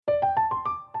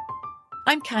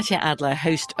I'm Katya Adler,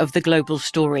 host of The Global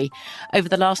Story. Over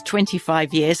the last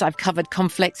 25 years, I've covered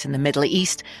conflicts in the Middle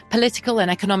East, political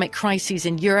and economic crises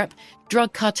in Europe,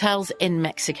 drug cartels in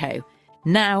Mexico.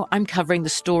 Now I'm covering the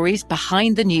stories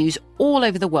behind the news all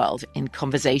over the world in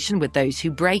conversation with those who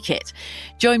break it.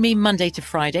 Join me Monday to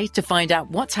Friday to find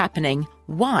out what's happening,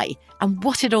 why, and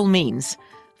what it all means.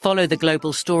 Follow The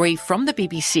Global Story from the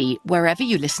BBC wherever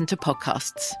you listen to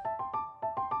podcasts.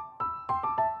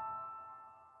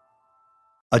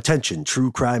 Attention,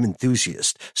 true crime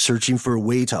enthusiast. Searching for a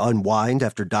way to unwind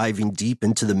after diving deep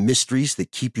into the mysteries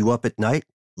that keep you up at night?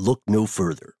 Look no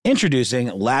further. Introducing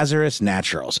Lazarus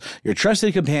Naturals, your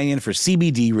trusted companion for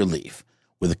CBD relief.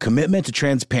 With a commitment to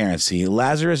transparency,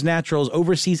 Lazarus Naturals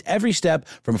oversees every step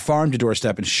from farm to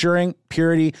doorstep, ensuring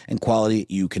purity and quality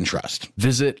you can trust.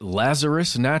 Visit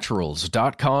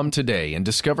LazarusNaturals.com today and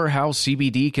discover how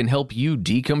CBD can help you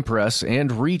decompress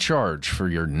and recharge for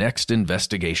your next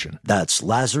investigation. That's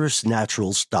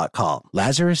LazarusNaturals.com.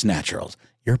 Lazarus Naturals,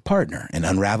 your partner in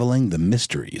unraveling the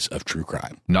mysteries of true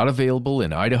crime. Not available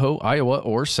in Idaho, Iowa,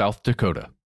 or South Dakota.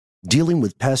 Dealing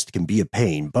with pests can be a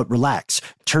pain, but relax.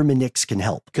 Terminix can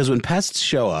help. Because when pests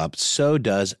show up, so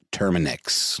does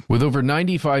Terminix. With over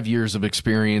 95 years of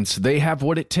experience, they have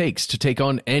what it takes to take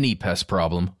on any pest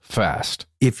problem fast.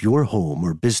 If your home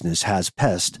or business has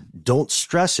pests, don't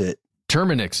stress it.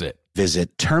 Terminix it.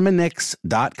 Visit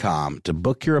Terminix.com to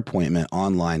book your appointment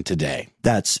online today.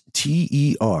 That's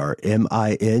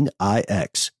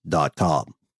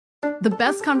TERMINIX.com. The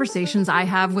best conversations I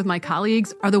have with my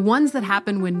colleagues are the ones that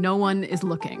happen when no one is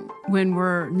looking, when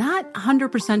we're not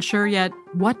 100% sure yet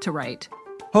what to write.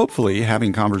 Hopefully,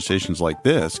 having conversations like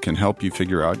this can help you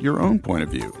figure out your own point of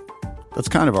view. That's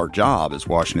kind of our job as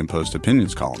Washington Post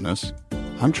opinions columnists.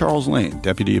 I'm Charles Lane,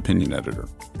 Deputy Opinion Editor.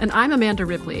 And I'm Amanda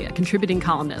Ripley, a contributing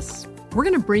columnist. We're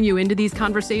going to bring you into these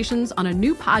conversations on a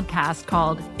new podcast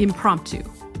called Impromptu.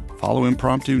 Follow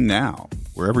Impromptu now,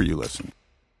 wherever you listen.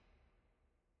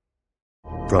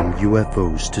 From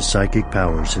UFOs to psychic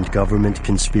powers and government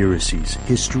conspiracies,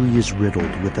 history is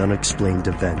riddled with unexplained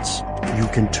events. You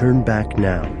can turn back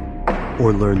now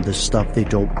or learn the stuff they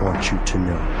don't want you to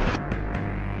know.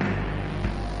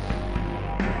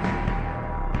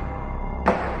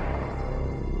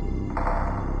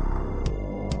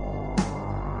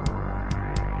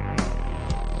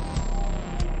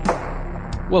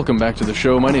 Welcome back to the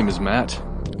show. My name is Matt.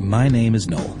 My name is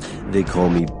Noel. They call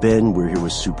me Ben. We're here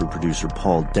with super producer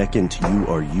Paul Decken. To you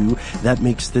are you. That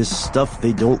makes this stuff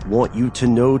they don't want you to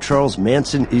know. Charles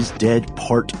Manson is dead,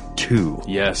 part 2.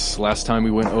 Yes, last time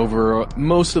we went over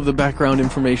most of the background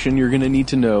information you're going to need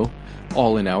to know,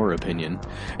 all in our opinion.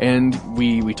 And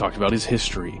we talked about his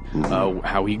history,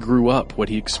 how he grew up, what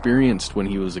he experienced when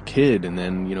he was a kid, and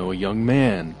then, a young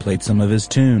man. Played some of his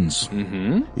tunes.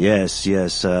 Mm-hmm. Yes.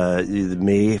 It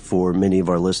may, for many of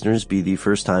our listeners, be the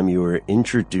first time you were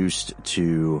introduced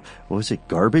to, what was it,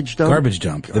 Garbage Dump? Garbage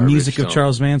Dump, the music of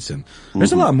Charles Manson.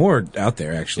 There's a lot more out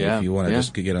there, actually. Yeah, if you want to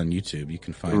just get on YouTube, you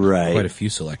can find quite a few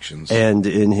selections. And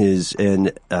in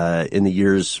the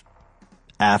years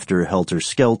after Helter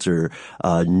Skelter,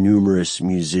 numerous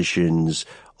musicians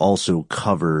also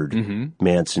covered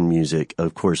Manson music.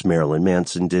 Of course, Marilyn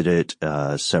Manson did it,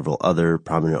 several other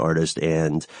prominent artists,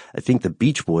 and I think the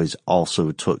Beach Boys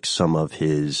also took some of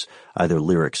his either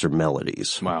lyrics or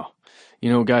melodies. Wow.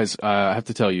 Guys, I have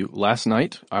to tell you, last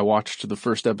night I watched the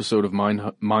first episode of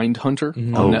Mindhunter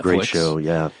on Netflix. Great show,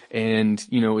 yeah. And,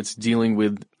 it's dealing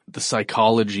with the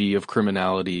psychology of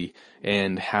criminality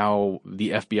and how the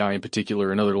FBI in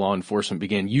particular and other law enforcement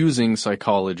began using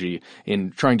psychology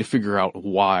in trying to figure out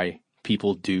why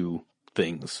people do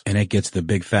things. And it gets the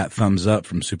big fat thumbs up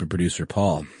from super producer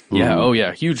Paul. Yeah, oh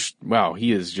yeah, huge. Wow,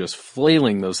 he is just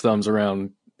flailing those thumbs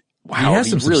around. Wow, he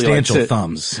has some really substantial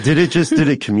thumbs. Did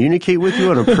it communicate with you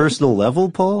on a personal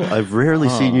level, Paul? I've rarely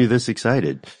seen you this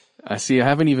excited. I see. I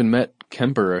haven't even met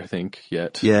Kemper, I think,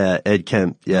 yet. Yeah, Ed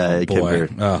Kemp. Yeah, Ed Kemper.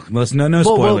 Oh, no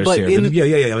spoilers here.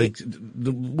 Yeah. Like,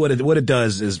 what it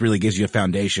does is really gives you a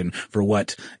foundation for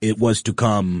what it was to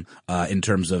come, in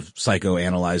terms of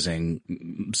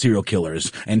psychoanalyzing serial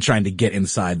killers and trying to get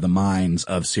inside the minds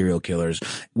of serial killers,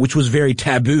 which was very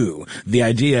taboo. The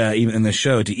idea, even in the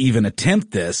show, to even attempt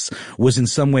this was in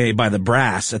some way by the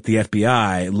brass at the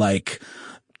FBI, like,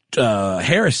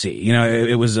 heresy.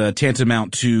 It was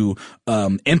tantamount to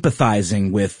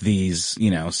empathizing with these,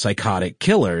 psychotic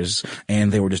killers,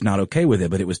 and they were just not okay with it.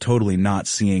 But it was totally not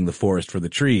seeing the forest for the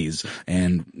trees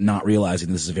and not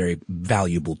realizing this is a very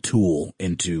valuable tool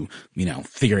into,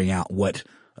 figuring out what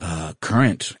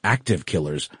current active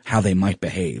killers, how they might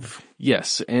behave.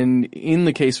 Yes, and in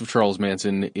the case of Charles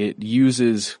Manson, it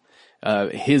uses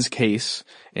his case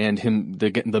and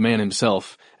the man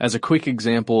himself as a quick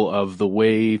example of the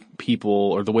way people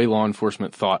or the way law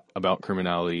enforcement thought about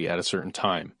criminality at a certain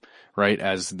time, right,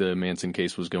 as the Manson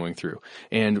case was going through.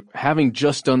 And having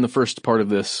just done the first part of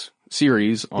this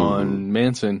series on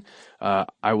Manson,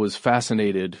 I was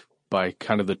fascinated by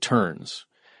kind of the turns.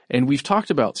 And we've talked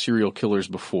about serial killers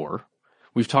before.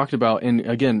 We've talked about, and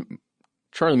again,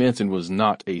 Charlie Manson was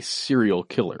not a serial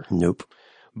killer. Nope.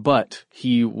 But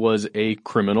he was a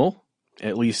criminal,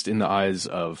 at least in the eyes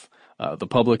of the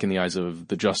public, in the eyes of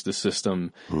the justice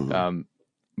system.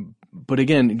 But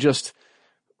again, just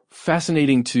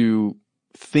fascinating to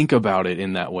think about it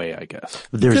in that way, I guess.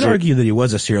 You could argue that he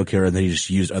was a serial killer and that he just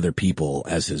used other people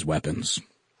as his weapons.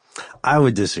 I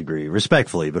would disagree,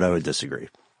 respectfully, but I would disagree.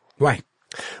 Why?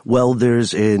 Well,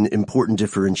 there's an important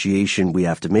differentiation we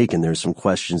have to make, and there's some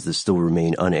questions that still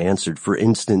remain unanswered. For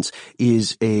instance,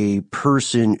 is a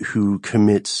person who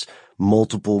commits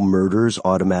multiple murders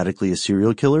automatically a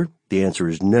serial killer? The answer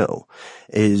is no.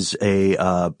 Is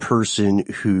a person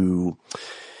who...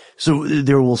 So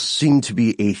there will seem to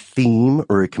be a theme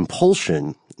or a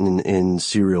compulsion in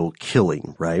serial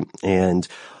killing, right? And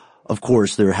of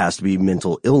course, there has to be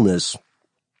mental illness,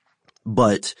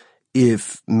 but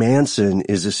if Manson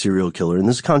is a serial killer, and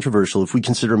this is controversial, if we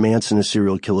consider Manson a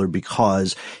serial killer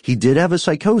because he did have a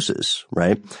psychosis,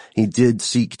 right? He did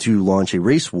seek to launch a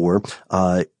race war.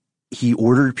 He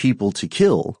ordered people to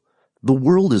kill. The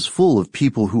world is full of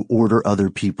people who order other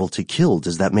people to kill.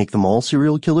 Does that make them all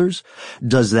serial killers?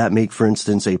 Does that make, for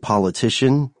instance, a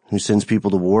politician who sends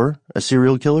people to war a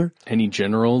serial killer? Any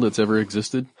general that's ever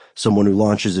existed? Someone who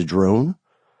launches a drone?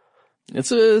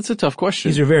 It's a tough question.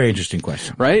 These are very interesting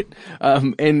questions. Right?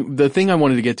 And the thing I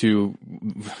wanted to get to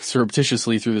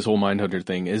surreptitiously through this whole Mindhunter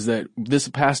thing is that this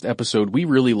past episode, we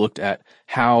really looked at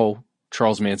how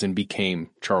Charles Manson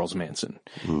became Charles Manson.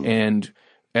 And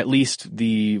at least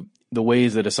the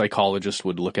ways that a psychologist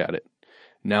would look at it.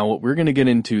 Now, what we're going to get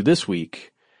into this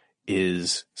week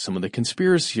is some of the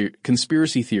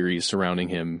conspiracy theories surrounding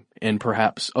him and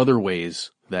perhaps other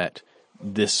ways that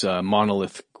this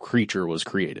monolith creature was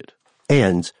created.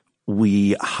 And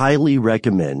we highly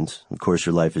recommend, of course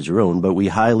your life is your own, but we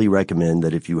highly recommend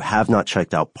that if you have not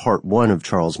checked out part 1 of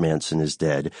Charles Manson is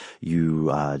Dead,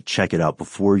 you check it out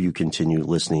before you continue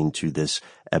listening to this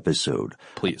episode.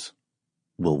 Please.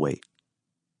 We'll wait.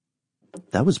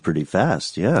 That was pretty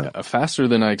fast, yeah. Faster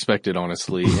than I expected,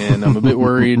 honestly, and I'm a bit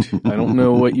worried. I don't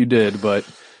know what you did, but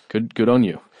good on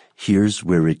you. Here's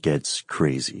where it gets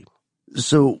crazy.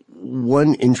 So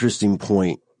one interesting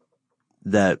point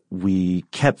that we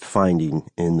kept finding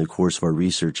in the course of our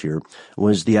research here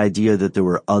was the idea that there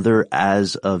were other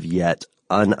as of yet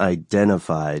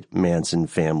unidentified Manson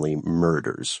family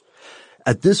murders.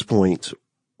 At this point,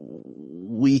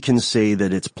 we can say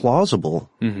that it's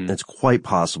plausible. It's quite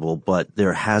possible, but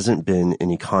there hasn't been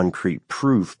any concrete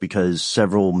proof because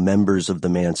several members of the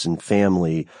Manson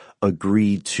family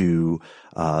agreed to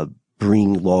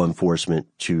bring law enforcement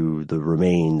to the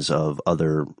remains of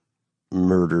other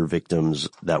murder victims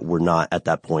that were not at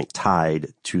that point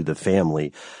tied to the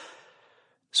family.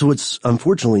 So it's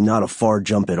unfortunately not a far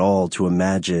jump at all to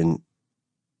imagine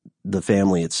the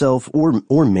family itself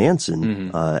or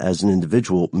Manson as an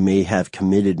individual may have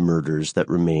committed murders that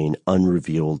remain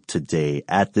unrevealed today.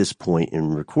 At this point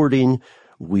in recording,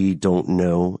 we don't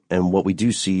know. And what we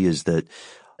do see is that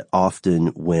often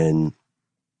when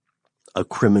a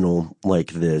criminal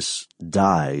like this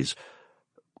dies,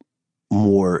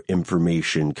 more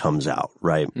information comes out,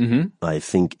 right? I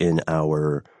think in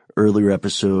our earlier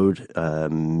episode,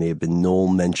 may have been Noel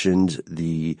mentioned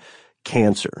the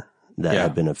cancer that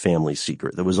had been a family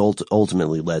secret that was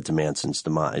ultimately led to Manson's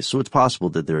demise. So it's possible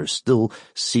that there are still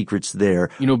secrets there.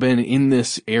 You know, Ben, in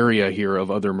this area here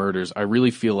of other murders, I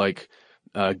really feel like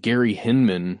Gary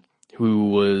Hinman, who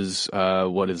was,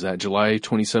 July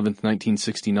 27th,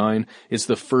 1969, is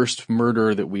the first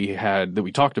murder that we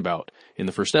talked about in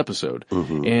the first episode.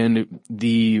 And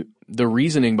the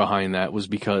reasoning behind that was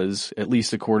because, at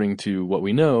least according to what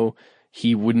we know,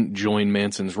 he wouldn't join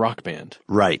Manson's rock band.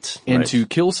 Right. And to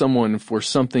kill someone for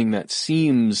something that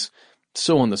seems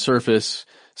so on the surface,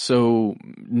 so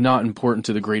not important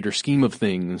to the greater scheme of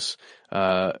things,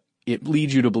 it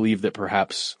leads you to believe that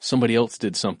perhaps somebody else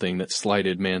did something that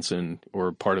slighted Manson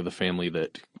or part of the family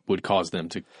that would cause them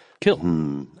to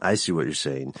kill. I see what you're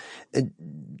saying.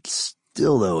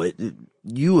 Still, though,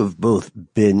 you have both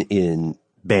been in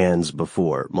bands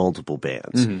before, multiple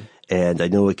bands, and I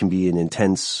know it can be an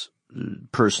intense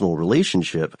personal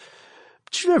relationship,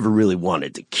 but you never really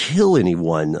wanted to kill any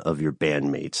one of your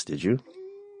bandmates, did you?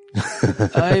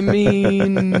 I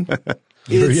mean,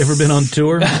 You ever been on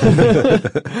tour?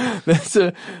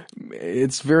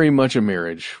 It's very much a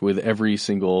marriage with every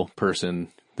single person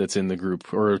that's in the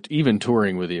group or even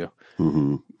touring with you.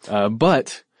 Mm-hmm.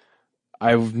 But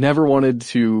I've never wanted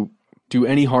to do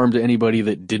any harm to anybody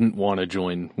that didn't want to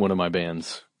join one of my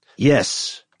bands.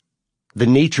 Yes. The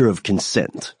nature of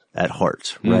consent at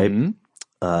heart, right?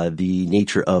 Mm-hmm. The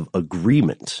nature of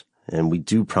agreement. And we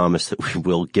do promise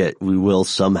that we will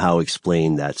somehow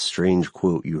explain that strange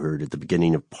quote you heard at the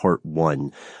beginning of part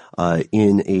 1.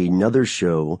 In another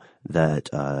show that,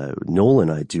 Noel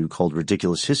and I do called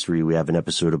Ridiculous History, we have an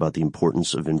episode about the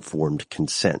importance of informed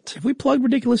consent. Have we plugged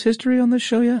Ridiculous History on this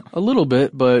show yet? A little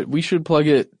bit, but we should plug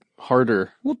it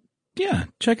harder. Well, yeah,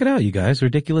 check it out, you guys.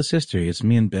 Ridiculous History. It's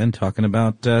me and Ben talking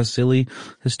about, silly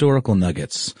historical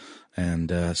nuggets.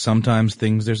 And sometimes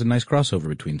there's a nice crossover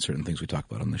between certain things we talk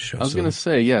about on this show. I was going to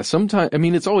say, yeah, sometimes, I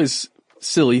mean, it's always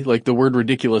silly, like the word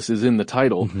ridiculous is in the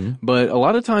title, but a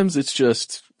lot of times it's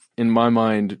just, in my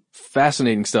mind,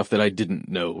 fascinating stuff that I didn't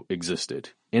know existed.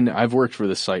 And I've worked for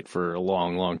this site for a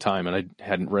long, long time, and I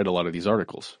hadn't read a lot of these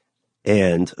articles.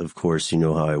 And, of course, you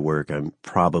know how I work. I'm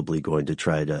probably going to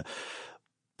try to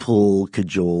pull,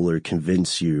 cajole, or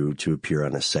convince you to appear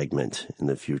on a segment in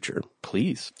the future.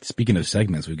 Please. Speaking of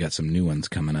segments, we've got some new ones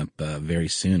coming up very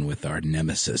soon with our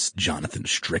nemesis, Jonathan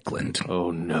Strickland.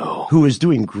 Oh, no. Who is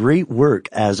doing great work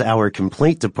as our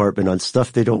complaint department on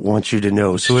stuff they don't want you to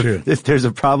know. So if there's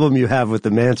a problem you have with the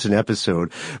Manson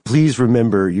episode, please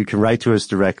remember you can write to us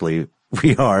directly.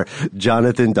 We are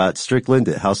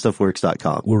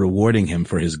jonathan.strickland@howstuffworks.com. We're rewarding him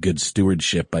for his good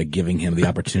stewardship by giving him the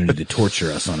opportunity to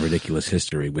torture us on Ridiculous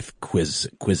History with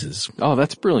quizzes. Oh,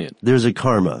 that's brilliant. There's a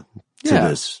karma to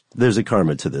this. There's a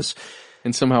karma to this.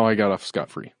 And somehow I got off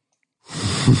scot-free.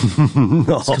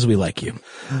 It's because we like you.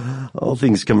 All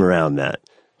things come around, Matt.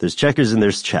 There's checkers and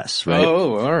there's chess, right?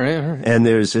 Oh, all right. And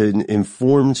there's an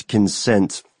informed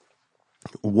consent.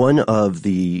 One of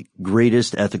the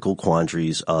greatest ethical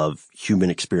quandaries of human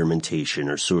experimentation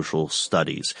or social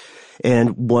studies,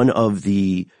 and one of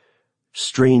the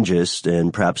strangest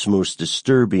and perhaps most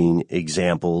disturbing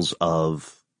examples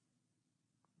of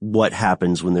what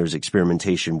happens when there's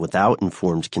experimentation without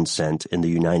informed consent in the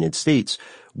United States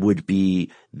would be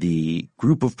the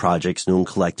group of projects known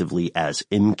collectively as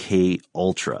MK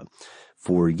Ultra.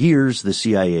 For years, the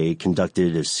CIA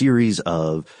conducted a series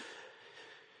of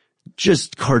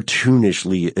just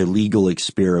cartoonishly illegal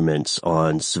experiments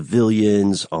on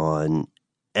civilians, on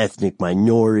ethnic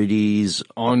minorities.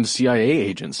 On CIA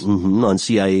agents. On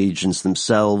CIA agents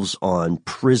themselves, on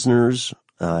prisoners,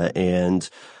 and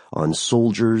on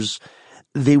soldiers.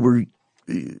 They were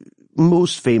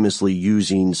most famously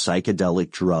using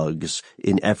psychedelic drugs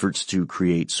in efforts to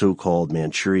create so-called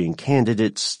Manchurian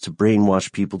candidates, to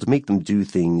brainwash people, to make them do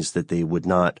things that they would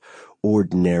not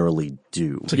ordinarily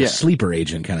do. It's like a sleeper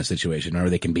agent kind of situation, or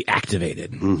they can be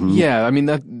activated. Yeah, I mean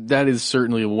that is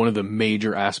certainly one of the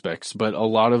major aspects, but a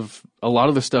lot of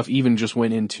the stuff even just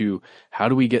went into how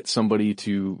do we get somebody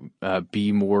to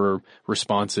be more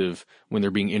responsive when they're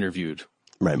being interviewed.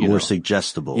 Right, more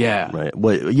suggestible. Yeah. Right.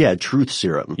 Well, yeah, truth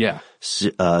serum. Yeah.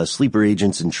 Sleeper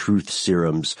agents and truth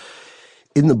serums.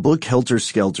 In the book Helter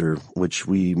Skelter, which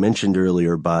we mentioned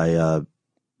earlier by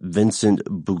Vincent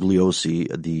Bugliosi,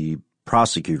 the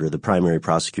primary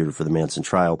prosecutor for the Manson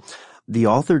trial, the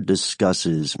author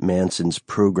discusses Manson's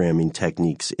programming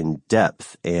techniques in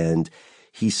depth, and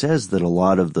he says that a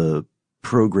lot of the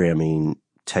programming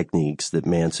techniques that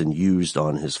Manson used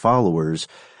on his followers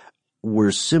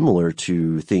were similar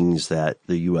to things that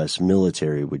the U.S.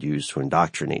 military would use to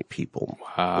indoctrinate people.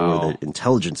 Wow. Or that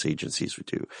intelligence agencies would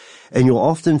do. And you'll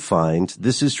often find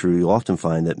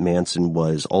that Manson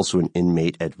was also an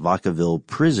inmate at Vacaville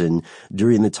prison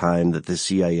during the time that the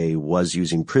CIA was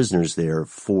using prisoners there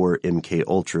for MK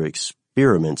Ultra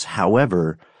experiments.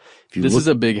 However, this is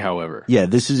a big however. Yeah,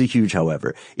 this is a huge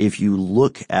however. If you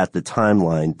look at the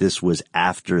timeline, this was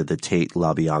after the Tate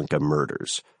LaBianca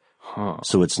murders.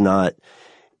 So it's not,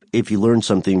 if you learn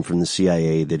something from the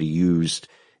CIA that he used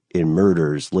in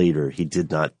murders later, he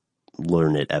did not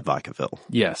learn it at Vacaville.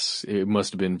 Yes, it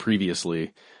must have been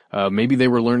previously. Maybe they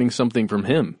were learning something from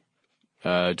him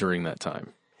during that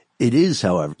time. It is,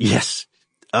 however. Yes.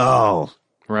 Oh.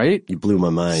 Right? You blew my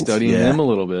mind. Studying him a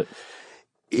little bit.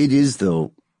 It is,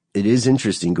 though. It is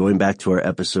interesting, going back to our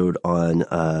episode on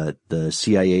the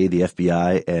CIA, the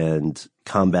FBI, and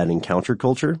combating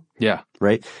counterculture. Yeah.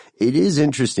 Right? It is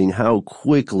interesting how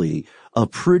quickly a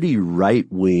pretty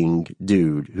right-wing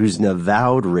dude who's an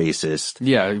avowed racist.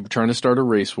 Yeah, trying to start a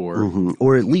race war. Mm-hmm.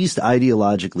 Or at least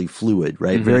ideologically fluid,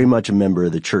 right? Mm-hmm. Very much a member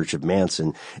of the Church of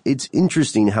Manson. It's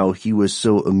interesting how he was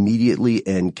so immediately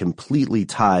and completely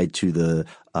tied to the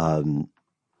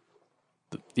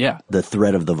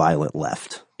threat of the violent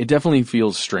left. It definitely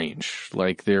feels strange.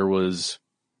 Like there was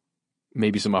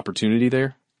maybe some opportunity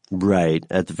there. Right.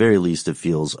 At the very least, it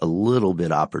feels a little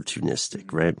bit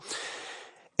opportunistic, right?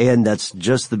 And that's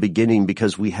just the beginning,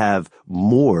 because we have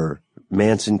more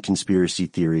Manson conspiracy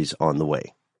theories on the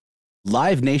way.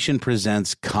 Live Nation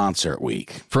presents Concert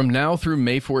Week. From now through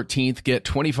May 14th, get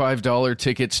 $25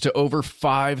 tickets to over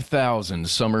 5,000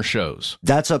 summer shows.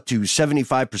 That's up to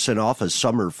 75% off a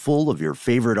summer full of your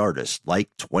favorite artists,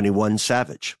 like 21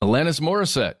 Savage, Alanis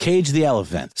Morissette, Cage the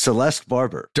Elephant, Celeste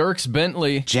Barber, Dierks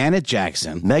Bentley, Janet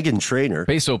Jackson, Meghan Trainor,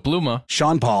 Peso Pluma,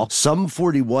 Sean Paul, Sum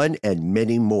 41, and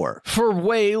many more. For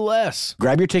way less.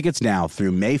 Grab your tickets now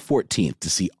through May 14th to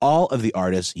see all of the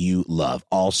artists you love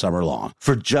all summer long.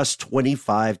 For just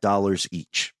 $25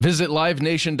 each. Visit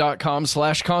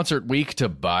livenation.com/Concert Week to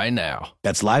buy now.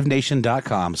 That's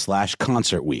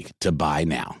livenation.com/Concert Week to buy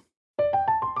now.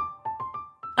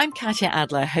 I'm Katya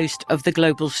Adler, host of The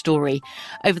Global Story.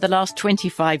 Over the last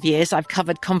 25 years, I've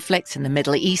covered conflicts in the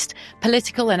Middle East,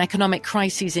 political and economic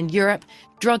crises in Europe,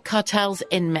 drug cartels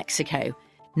in Mexico.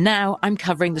 Now I'm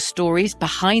covering the stories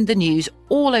behind the news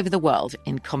all over the world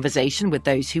in conversation with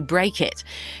those who break it.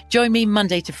 Join me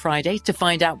Monday to Friday to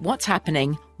find out what's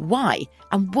happening, why,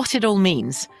 and what it all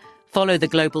means. Follow The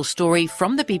Global Story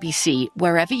from the BBC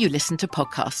wherever you listen to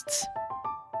podcasts.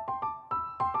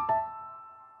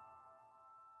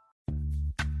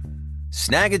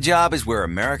 Snag a Job is where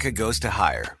America goes to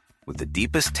hire, with the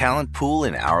deepest talent pool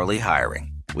in hourly hiring.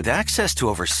 With access to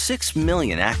over 6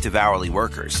 million active hourly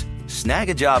workers, Snag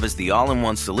a Job is the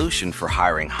all-in-one solution for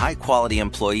hiring high-quality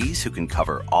employees who can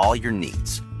cover all your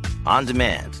needs. On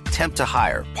demand, temp to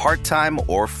hire, part-time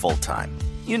or full-time.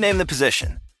 You name the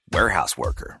position. Warehouse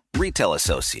worker, retail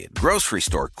associate, grocery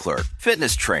store clerk,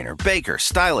 fitness trainer, baker,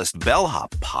 stylist,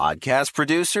 bellhop, podcast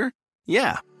producer.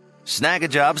 Yeah, Snag a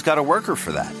Job's got a worker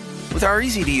for that. With our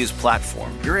easy-to-use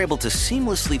platform, you're able to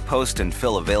seamlessly post and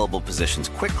fill available positions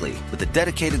quickly with a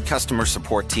dedicated customer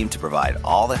support team to provide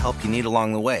all the help you need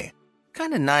along the way.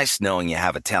 Kind of nice knowing you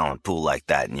have a talent pool like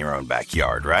that in your own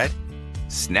backyard, right?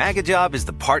 Snag-a-Job is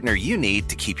the partner you need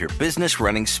to keep your business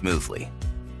running smoothly.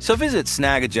 So visit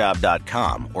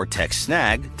snagajob.com or text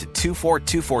SNAG to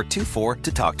 242424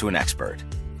 to talk to an expert.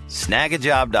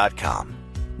 Snagajob.com,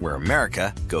 where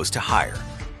America goes to hire.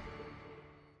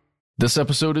 This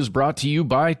episode is brought to you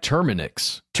by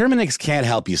Terminix. Terminix can't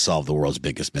help you solve the world's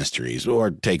biggest mysteries or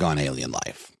take on alien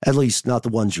life. At least not the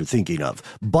ones you're thinking of.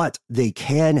 But they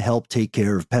can help take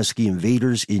care of pesky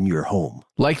invaders in your home.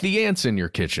 Like the ants in your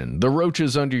kitchen, the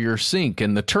roaches under your sink,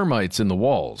 and the termites in the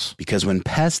walls. Because when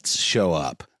pests show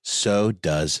up, so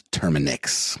does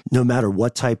Terminix. No matter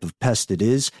what type of pest it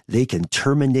is, they can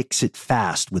Terminix it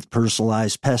fast with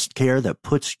personalized pest care that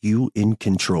puts you in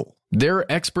control.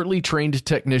 Their expertly trained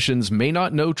technicians may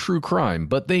not know true crime,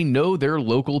 but they know their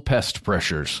local pest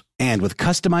pressures. And with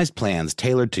customized plans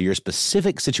tailored to your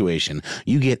specific situation,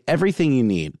 you get everything you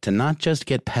need to not just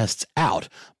get pests out,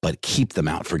 but keep them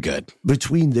out for good.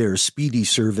 Between their speedy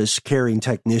service, caring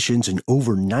technicians, and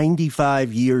over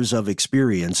 95 years of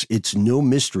experience, it's no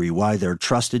mystery why they're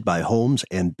trusted by homes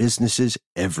and businesses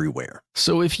everywhere.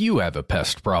 So if you have a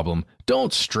pest problem,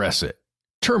 don't stress it.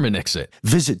 Terminix it.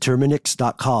 Visit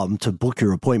Terminix.com to book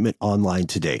your appointment online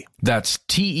today. That's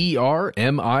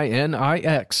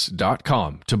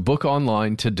TERMINIX.com to book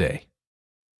online today.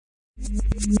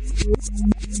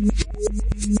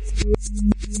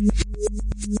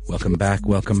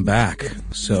 Welcome back.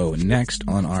 So next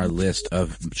on our list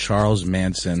of Charles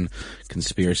Manson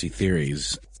conspiracy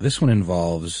theories, this one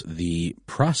involves the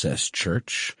Process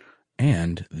Church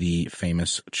and the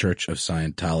famous Church of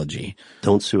Scientology.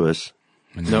 Don't sue us.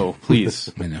 No, please.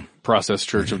 I know. Process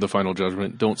Church of the Final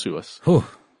Judgment. Don't sue us. Whew.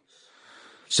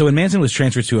 So when Manson was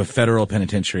transferred to a federal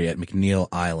penitentiary at McNeil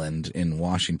Island in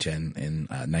Washington in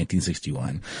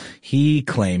 1961, he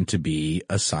claimed to be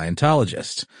a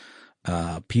Scientologist.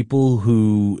 People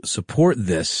who support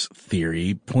this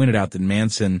theory pointed out that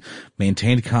Manson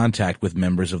maintained contact with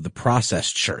members of the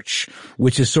Process Church,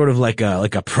 which is sort of like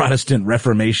a Protestant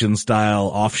Reformation style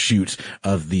offshoot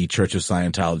of the Church of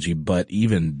Scientology, but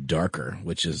even darker,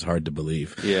 which is hard to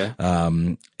believe. Yeah.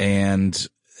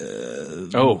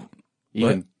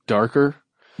 What? Darker?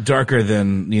 Darker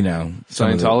than,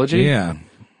 Scientology? Yeah.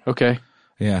 Okay.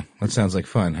 Yeah. That sounds like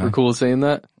fun, huh? We're cool with saying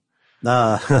that?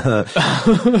 I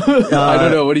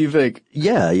don't know. What do you think?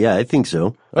 Yeah, I think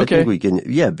so. Okay. I think we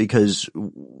can, because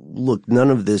look, none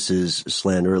of this is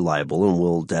slander or libel, and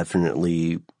we'll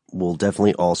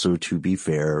definitely also, to be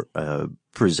fair,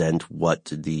 present what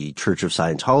the Church of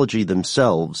Scientology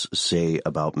themselves say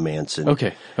about Manson.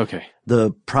 Okay.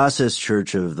 The Process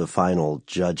Church of the Final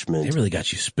Judgment. They really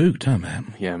got you spooked, huh,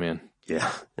 man? Yeah, man. Yeah.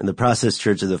 And the Process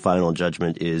Church of the Final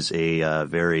Judgment is a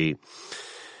very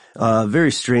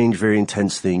strange, very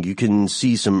intense thing. You can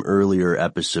see some earlier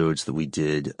episodes that we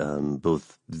did,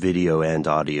 both video and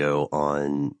audio,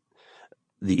 on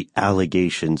the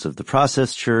allegations of the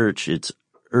Process Church, its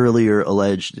earlier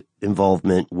alleged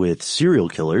involvement with serial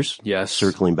killers. Yes.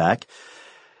 Circling back.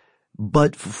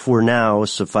 But for now,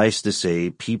 suffice to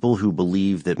say, people who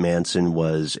believe that Manson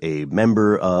was a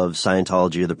member of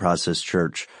Scientology or the Process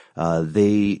Church,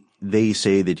 they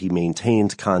say that he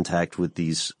maintained contact with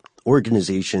these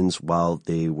organizations while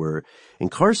they were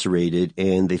incarcerated,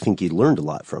 and they think he learned a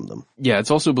lot from them. Yeah,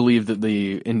 it's also believed that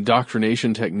the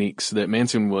indoctrination techniques that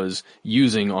Manson was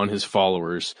using on his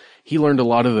followers, he learned a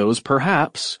lot of those.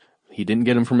 Perhaps he didn't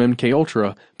get them from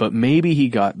MKUltra, but maybe he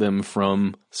got them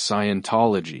from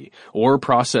Scientology or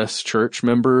Process Church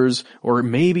members, or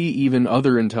maybe even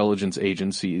other intelligence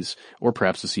agencies, or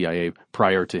perhaps the CIA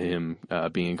prior to him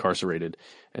being incarcerated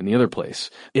in the other place.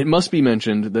 It must be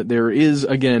mentioned that there is,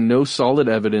 again, no solid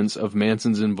evidence of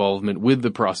Manson's involvement with the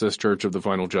Process Church of the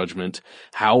Final Judgment.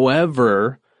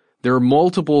 However, there are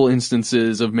multiple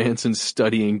instances of Manson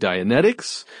studying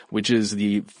Dianetics, which is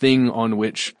the thing on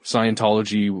which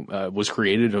Scientology was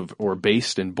created or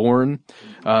based and born,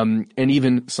 and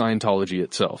even Scientology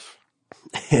itself.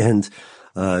 And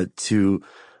to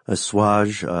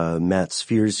assuage Matt's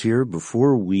fears here,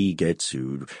 before we get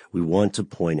sued, we want to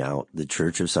point out the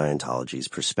Church of Scientology's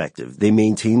perspective. They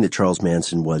maintain that Charles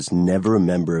Manson was never a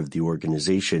member of the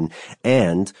organization,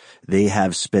 and they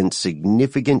have spent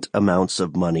significant amounts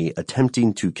of money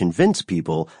attempting to convince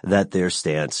people that their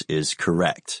stance is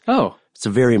correct. Oh. It's a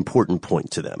very important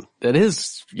point to them. That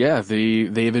is, yeah,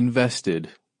 they've invested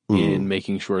in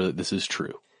making sure that this is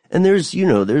true. And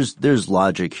there's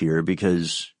logic here,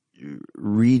 because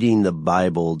reading the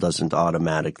Bible doesn't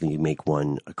automatically make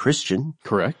one a Christian.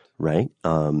 Correct. Right?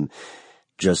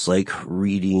 Just like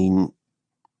reading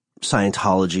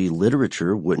Scientology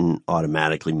literature wouldn't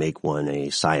automatically make one a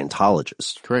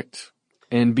Scientologist. Correct.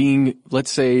 And being,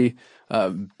 let's say,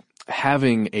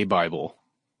 having a Bible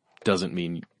doesn't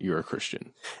mean you're a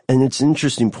Christian. And it's an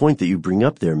interesting point that you bring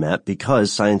up there, Matt,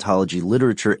 because Scientology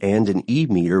literature and an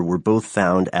e-meter were both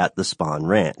found at the Spahn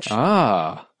Ranch.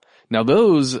 Ah. Now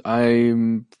those,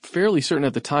 I'm fairly certain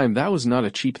at the time, that was not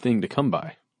a cheap thing to come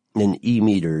by. An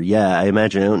e-meter, yeah, I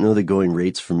imagine. I don't know the going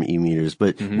rates from e-meters,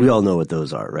 but we all know what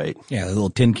those are, right? Yeah, the little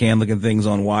tin can looking things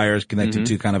on wires connected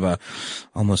to kind of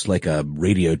almost like a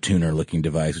radio tuner looking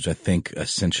device, which I think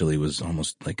essentially was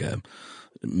almost like a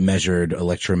measured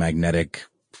electromagnetic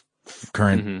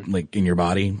current, like in your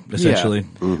body, essentially.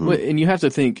 Yeah. Well, and you have to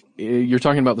think, you're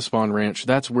talking about the Spahn Ranch,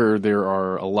 that's where there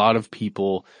are a lot of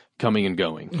people coming and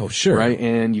going. Oh, sure. Right?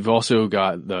 And you've also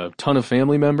got the ton of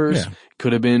family members. Yeah.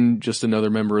 Could have been just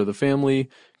another member of the family.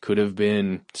 Could have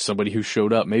been somebody who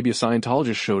showed up. Maybe a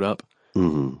Scientologist showed up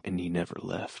and he never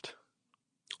left.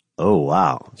 Oh,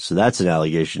 wow. So that's an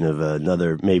allegation of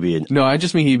another, No, I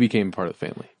just mean he became part of the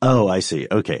family. Oh, I see.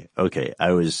 Okay.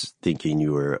 I was thinking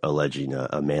you were alleging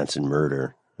a Manson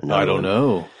murder. I don't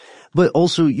know. But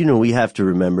also, we have to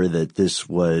remember that this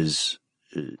was,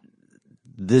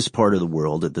 this part of the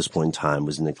world at this point in time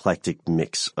was an eclectic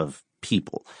mix of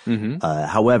people.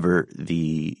 However,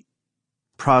 the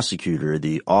prosecutor,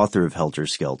 the author of Helter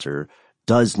Skelter,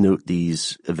 does note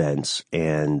these events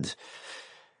and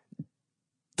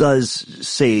does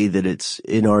say that it's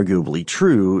inarguably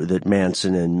true that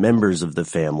Manson and members of the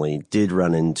family did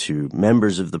run into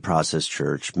members of the Process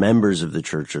Church, members of the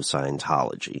Church of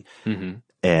Scientology.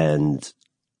 And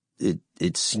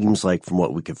it seems like, from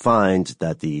what we could find,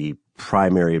 that the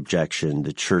primary objection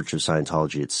the Church of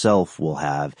Scientology itself will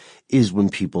have is when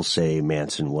people say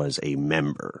Manson was a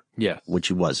member. Yeah. Which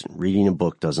he wasn't. Reading a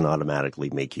book doesn't automatically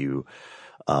make you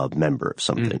a member of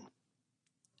something.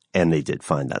 And they did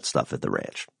find that stuff at the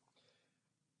ranch.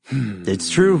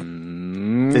 It's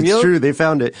true. It's true. They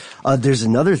found it. There's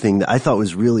another thing that I thought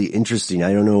was really interesting.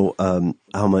 I don't know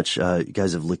how much you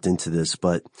guys have looked into this,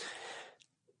 but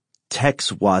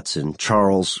Tex Watson,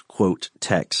 Charles, quote,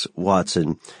 Tex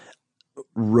Watson,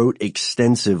 wrote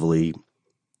extensively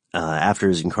after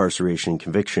his incarceration and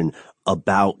conviction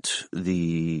about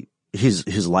the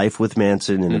his life with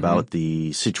Manson and about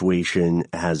the situation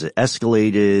as it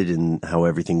escalated and how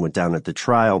everything went down at the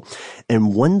trial.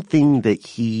 And one thing that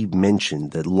he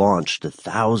mentioned that launched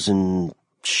 1,000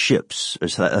 ships, or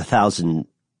 1,000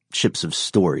 ships of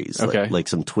stories, like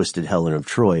some twisted Helen of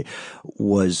Troy,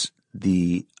 was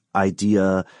the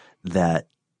idea that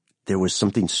there was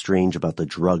something strange about the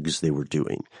drugs they were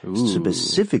doing. Ooh.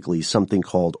 Specifically something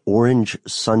called Orange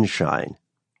Sunshine,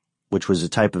 which was a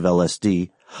type of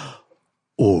LSD.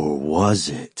 Or was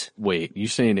it? Wait, you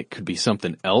saying it could be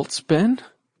something else, Ben?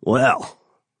 Well,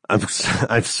 I'm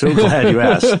so glad you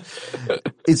asked.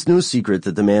 It's no secret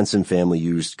that the Manson family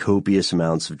used copious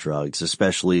amounts of drugs,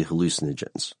 especially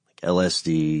hallucinogens.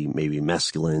 LSD, maybe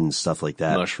mescaline, stuff like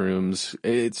that. Mushrooms.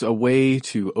 It's a way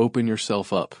to open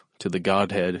yourself up to the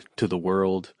Godhead, to the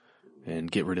world,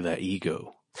 and get rid of that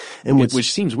ego.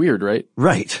 Which seems weird, right?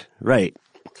 Right.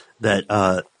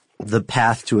 That, the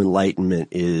path to enlightenment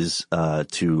is,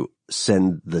 to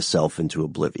send the self into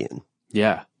oblivion.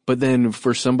 Yeah. But then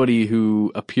for somebody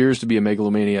who appears to be a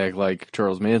megalomaniac like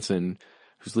Charles Manson,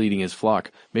 who's leading his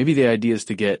flock, maybe the idea is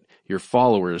to get your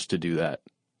followers to do that.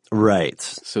 Right.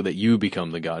 So that you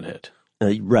become the Godhead.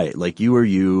 Right. Like you are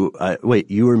you.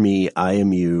 You are me. I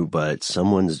am you, but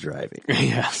someone's driving.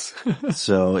 Yes.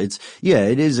 So it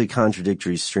is a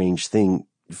contradictory, strange thing.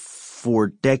 For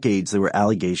decades, there were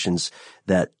allegations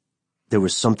that there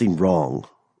was something wrong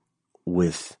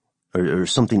with, or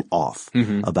something off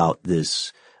about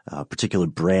this particular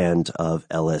brand of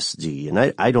LSD.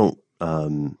 And I don't,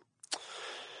 I'm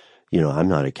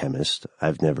not a chemist.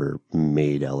 I've never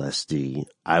made LSD.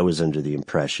 I was under the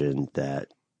impression that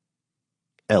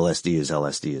LSD is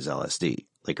LSD is LSD.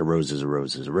 Like a rose is a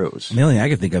rose is a rose. The only thing I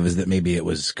could think of is that maybe it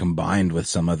was combined with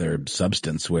some other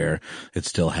substance where it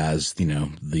still has,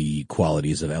 the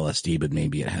qualities of LSD, but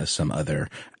maybe it has some other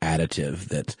additive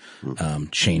that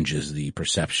changes the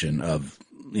perception of,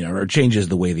 or changes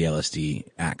the way the LSD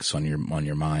acts on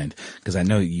your mind. Because I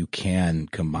know you can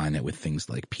combine it with things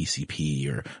like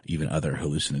PCP or even other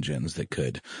hallucinogens that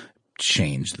could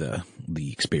change the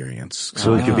experience.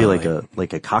 So it could be like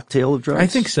a cocktail of drugs? I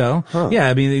think so. Huh. Yeah,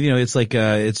 I mean, it's like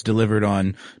it's delivered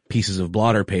on pieces of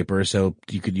blotter paper, so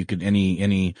you could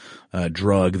any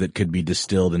drug that could be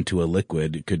distilled into a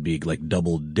liquid, it could be like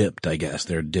double dipped, I guess.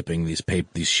 They're dipping these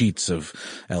sheets of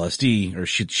LSD or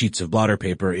sheets of blotter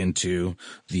paper into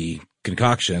the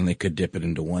concoction. They could dip it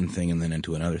into one thing and then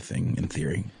into another thing in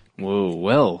theory. Whoa,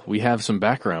 well, we have some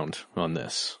background on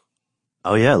this.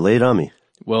 Oh yeah, lay it on me.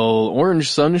 Well, Orange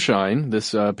Sunshine,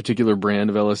 this particular brand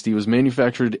of LSD, was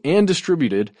manufactured and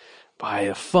distributed by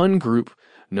a fun group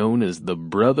known as the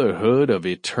Brotherhood of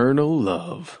Eternal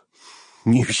Love.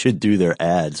 You should do their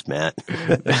ads, Matt.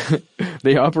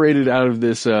 They operated out of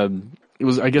this, it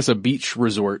was, I guess, a beach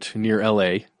resort near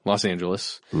L.A., Los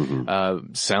Angeles.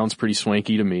 Sounds pretty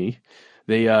swanky to me.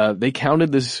 They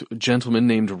counted this gentleman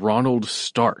named Ronald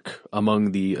Stark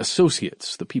among the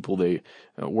associates, the people they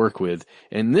work with.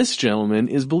 And this gentleman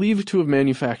is believed to have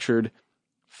manufactured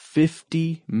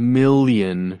 50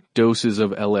 million doses of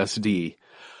LSD.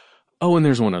 Oh, and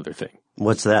there's one other thing.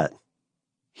 What's that?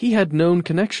 He had known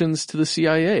connections to the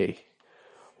CIA.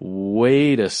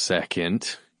 Wait a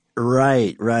second.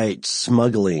 Right.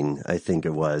 Smuggling, I think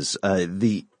it was.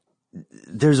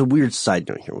 There's a weird side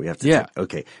note here we have to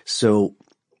okay. So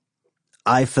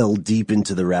I fell deep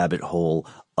into the rabbit hole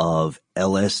of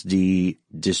LSD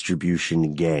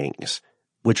distribution gangs,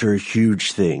 which are a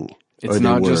huge thing. It's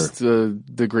not just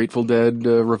the Grateful Dead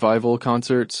revival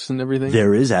concerts and everything?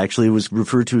 There is actually, it was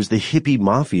referred to as the hippie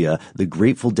mafia, the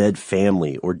Grateful Dead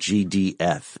family, or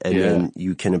GDF. And then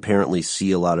you can apparently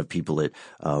see a lot of people at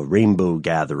rainbow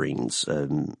gatherings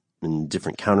and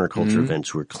different counterculture events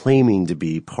who are claiming to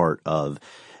be part of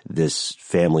this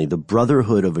family. The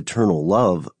Brotherhood of Eternal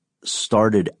Love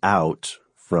started out,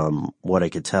 from what I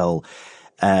could tell,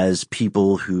 as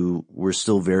people who were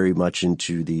still very much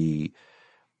into the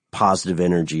positive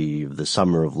energy of the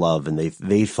summer of love, and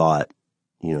they thought,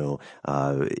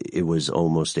 it was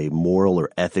almost a moral or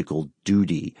ethical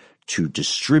duty to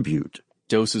distribute.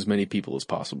 Dose as many people as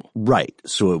possible. Right.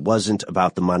 So it wasn't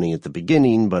about the money at the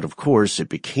beginning, but of course it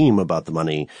became about the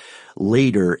money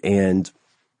later. And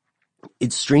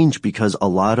it's strange because a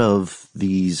lot of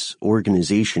these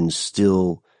organizations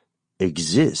still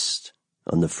exist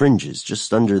on the fringes,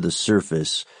 just under the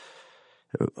surface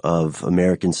of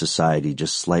American society,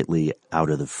 just slightly out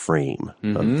of the frame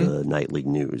of the nightly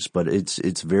news. But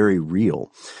it's very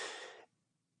real.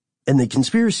 And the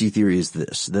conspiracy theory is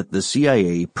that the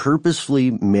CIA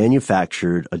purposefully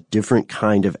manufactured a different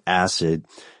kind of acid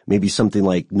maybe something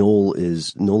like Noel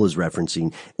is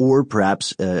referencing, or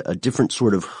perhaps a different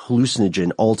sort of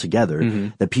hallucinogen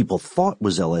altogether that people thought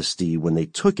was LSD when they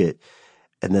took it,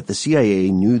 and that the CIA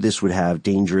knew this would have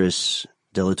dangerous,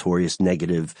 deleterious,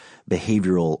 negative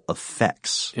behavioral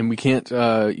effects. And we can't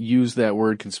use that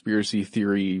word conspiracy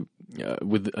theory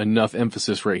with enough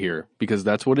emphasis right here, because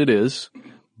that's what it is,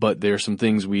 but there's some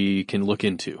things we can look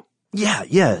into.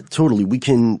 Yeah, totally. We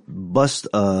can bust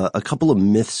a couple of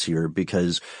myths here,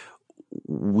 because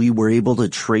we were able to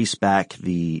trace back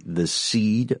the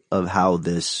seed of how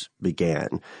this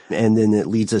began. And then it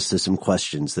leads us to some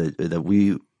questions that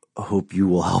we hope you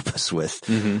will help us with.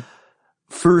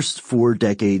 First, for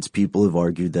decades, people have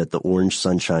argued that the orange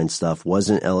sunshine stuff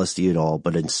wasn't LSD at all,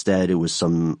 but instead it was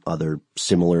some other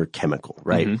similar chemical,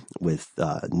 right? With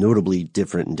notably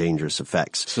different and dangerous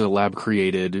effects. So the lab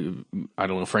created,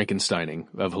 Frankensteining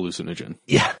of hallucinogen.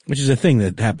 Yeah. Which is a thing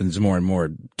that happens more and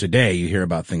more today. You hear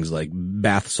about things like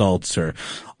bath salts or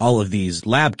all of these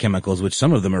lab chemicals, which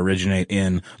some of them originate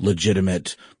in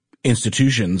legitimate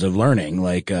institutions of learning,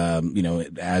 like,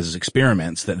 as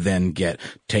experiments that then get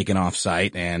taken off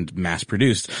site and mass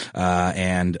produced.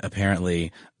 And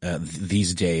apparently,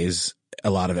 these days, a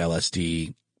lot of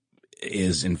LSD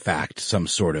is in fact some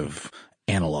sort of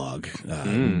analog,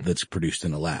 that's produced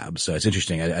in a lab. So it's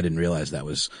interesting. I didn't realize that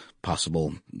was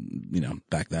possible,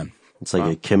 back then. It's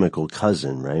like a chemical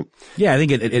cousin, right? Yeah, I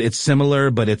think it's similar,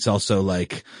 but it's also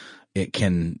like it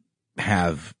can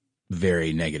have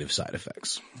very negative side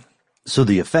effects. So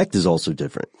the effect is also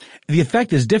different. The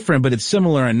effect is different, but it's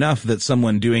similar enough that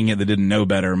someone doing it that didn't know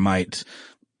better might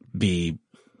be,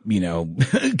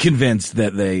 convinced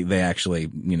that they actually,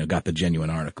 got the genuine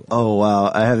article. Oh,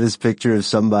 wow. I have this picture of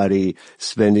somebody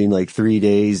spending like 3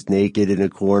 days naked in a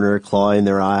corner, clawing at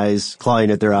their eyes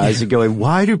and going,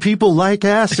 why do people like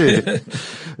acid?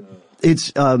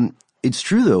 It's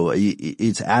true though.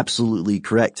 It's absolutely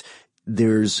correct.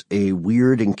 There's a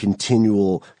weird and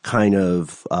continual kind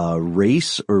of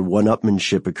race or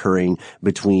one-upmanship occurring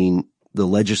between the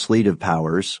legislative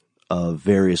powers of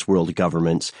various world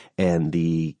governments and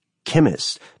the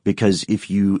chemists. Because if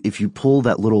you pull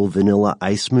that little Vanilla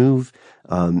Ice move,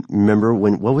 remember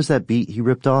what was that beat he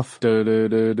ripped off? It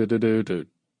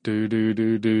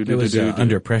was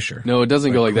Under Pressure. No, it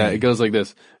doesn't go like that. It goes like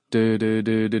this.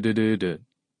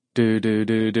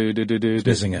 It's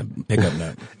missing a pickup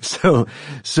note. So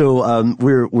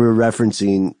we're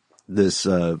referencing this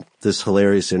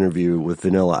hilarious interview with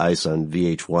Vanilla Ice on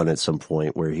VH1 at some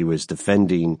point, where he was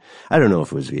defending, I don't know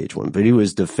if it was VH1, but he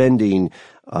was defending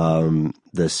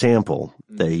the sample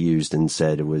that he used and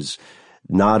said it was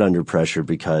not Under Pressure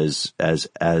because, as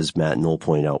Matt and Noel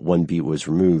point out, one beat was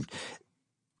removed.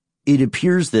 It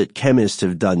appears that chemists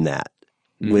have done that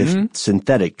with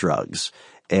synthetic drugs,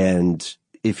 and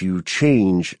if you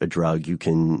change a drug, you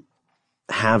can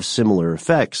have similar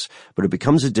effects, but it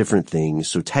becomes a different thing.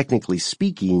 So technically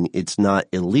speaking, it's not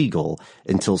illegal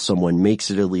until someone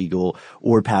makes it illegal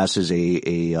or passes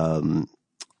a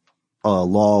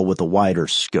law with a wider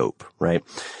scope, right?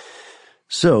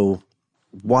 So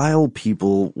while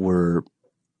people were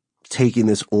taking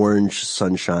this orange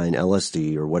sunshine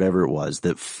LSD or whatever it was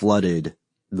that flooded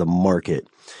the market,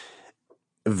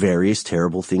 various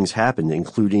terrible things happened,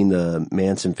 including the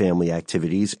Manson family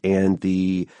activities and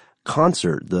the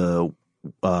concert, the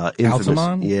infamous,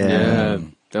 Altamont? Yeah.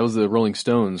 That was the Rolling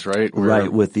Stones, right?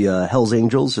 Right, with the Hells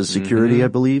Angels as security, I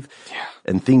believe. Yeah.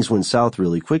 And things went south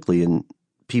really quickly, and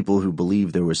people who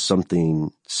believed there was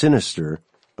something sinister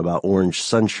about orange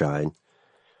sunshine,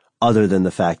 other than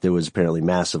the fact that it was apparently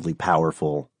massively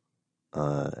powerful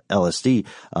LSD,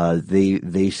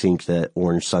 they think that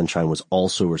orange sunshine was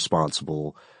also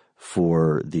responsible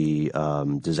for the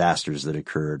disasters that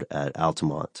occurred at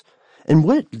Altamont. And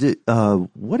what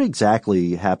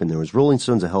exactly happened? There was Rolling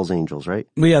Stones and Hells Angels, right?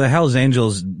 Well, yeah, the Hells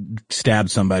Angels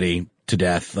stabbed somebody to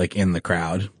death, like in the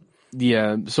crowd.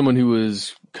 Yeah, someone who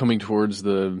was coming towards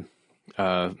the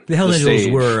Hells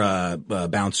Angels were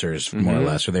bouncers, more or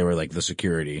less, or they were like the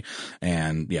security.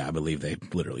 And yeah, I believe they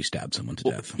literally stabbed someone to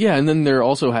death. Yeah, and then there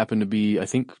also happened to be, I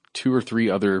think, 2 or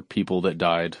 3 other people that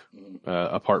died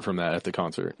apart from that at the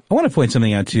concert. I want to point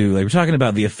something out too. Like, we're talking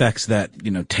about the effects that,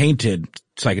 tainted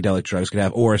psychedelic drugs could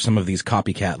have, or some of these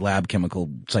copycat lab chemical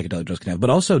psychedelic drugs can have, but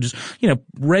also just,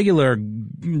 regular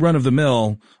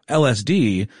run-of-the-mill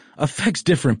LSD affects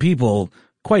different people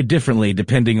quite differently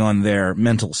depending on their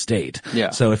mental state. Yeah.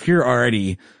 So if you're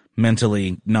already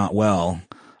mentally not well,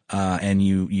 and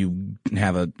you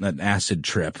have an acid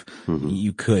trip,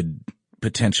 you could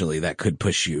potentially, that could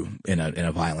push you in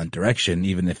a violent direction,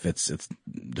 even if it's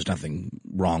there's nothing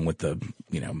wrong with the,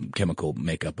 chemical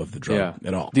makeup of the drug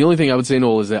at all. The only thing I would say,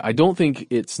 Noel, is that I don't think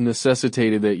it's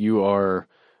necessitated that you are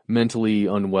mentally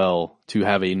unwell to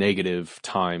have a negative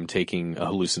time taking a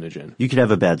hallucinogen. You could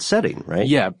have a bad setting, right?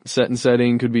 Yeah,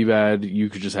 setting could be bad. You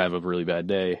could just have a really bad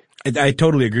day. I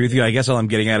totally agree with you. I guess all I'm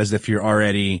getting at is if you're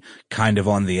already kind of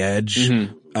on the edge,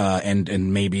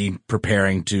 and maybe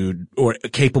preparing to, or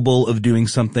capable of doing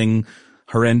something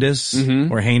horrendous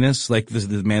or heinous, like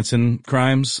the Manson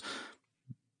crimes,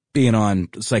 being on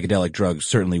psychedelic drugs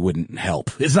certainly wouldn't help.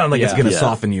 It's not like it's going to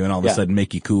soften you and all of a sudden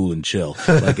make you cool and chill.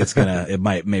 Like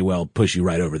it may well push you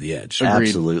right over the edge. Agreed.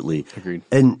 Absolutely. Agreed.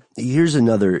 And here's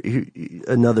another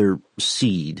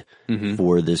seed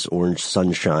for this Orange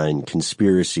Sunshine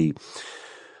conspiracy.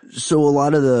 So a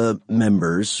lot of the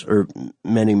members, or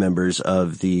many members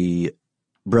of the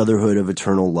Brotherhood of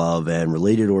Eternal Love and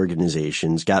related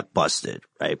organizations got busted,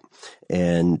 right?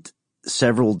 And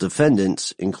several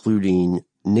defendants, including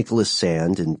Nicholas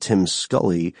Sand and Tim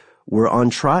Scully, were on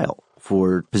trial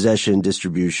for possession,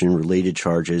 distribution, related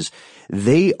charges.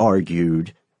 They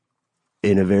argued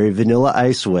in a very Vanilla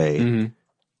Ice way,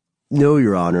 no,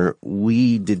 Your Honor,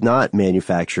 we did not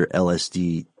manufacture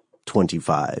LSD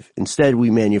 25. Instead, we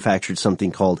manufactured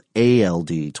something called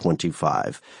ALD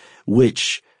 25,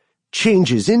 which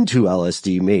changes into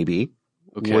LSD maybe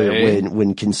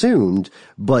when consumed,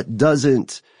 but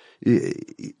doesn't,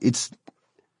 it's,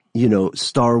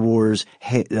 Star Wars,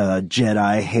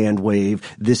 Jedi hand wave.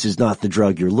 This is not the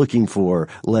drug you're looking for.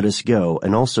 Let us go.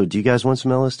 And also, do you guys want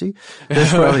some LSD?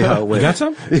 That's probably how it went. You got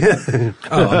some? Yeah.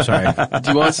 Oh, I'm sorry.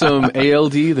 Do you want some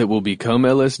ALD that will become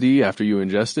LSD after you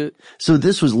ingest it? So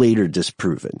this was later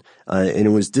disproven, and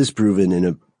it was disproven in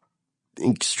a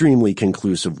extremely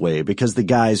conclusive way because the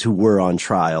guys who were on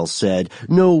trial said,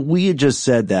 no, we had just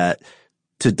said that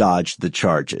to dodge the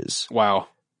charges. Wow.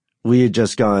 We had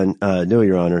just gone, no,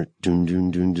 Your Honor. Dun, dun,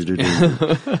 dun, dun,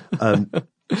 dun, dun.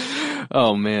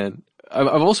 Oh man.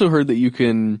 I've also heard that you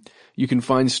can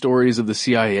find stories of the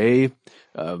CIA,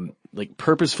 like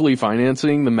purposefully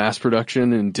financing the mass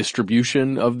production and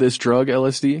distribution of this drug,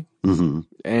 LSD.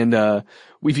 And,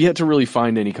 we've yet to really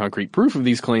find any concrete proof of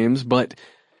these claims, but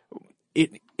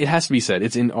it has to be said,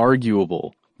 it's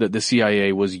inarguable that the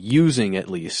CIA was using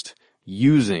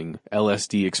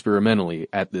LSD experimentally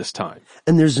at this time.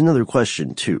 And there's another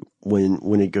question too.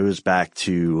 When it goes back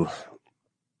to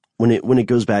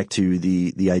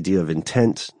the idea of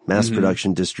intent, mass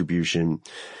production, distribution,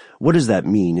 what does that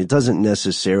mean? It doesn't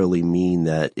necessarily mean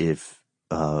that if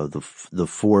the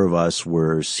four of us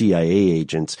were CIA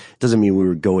agents, it doesn't mean we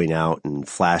were going out and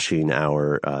flashing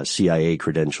our CIA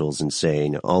credentials and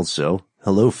saying, also,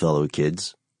 hello, fellow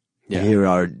kids. Yeah.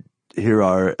 Here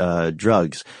are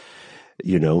drugs.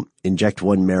 Inject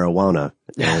one marijuana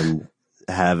and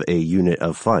have a unit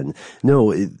of fun.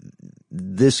 No,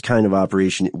 this kind of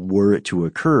operation, were it to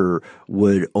occur,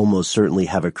 would almost certainly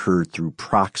have occurred through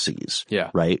proxies. Yeah.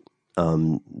 Right?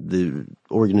 The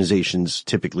organizations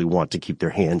typically want to keep their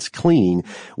hands clean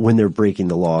when they're breaking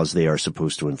the laws they are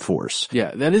supposed to enforce. Yeah,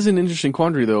 that is an interesting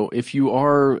quandary though. If you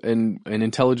are an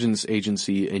intelligence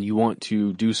agency and you want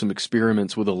to do some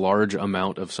experiments with a large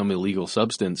amount of some illegal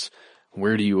substance,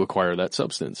 where do you acquire that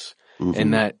substance?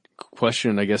 And that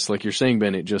question, I guess, like you're saying,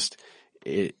 Ben,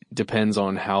 it depends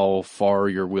on how far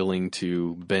you're willing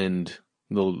to bend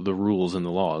the rules and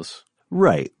the laws.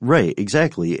 Right,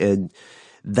 exactly. And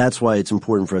that's why it's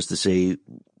important for us to say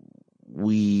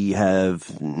we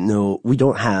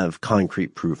don't have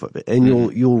concrete proof of it. And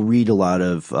you'll read a lot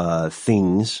of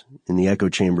things in the echo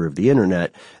chamber of the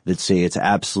internet that say it's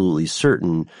absolutely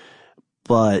certain,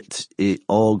 but it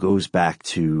all goes back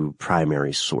to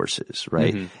primary sources,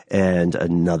 right? And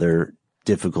another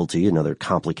difficulty, another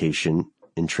complication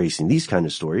in tracing these kind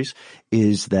of stories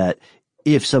is that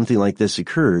if something like this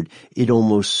occurred, it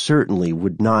almost certainly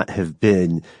would not have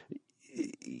been,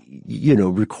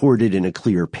 recorded in a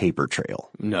clear paper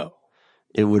trail. No.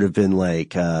 It would have been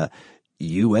like,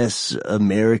 U.S.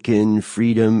 American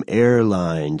Freedom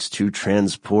Airlines to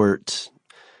transport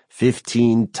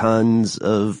 15 tons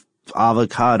of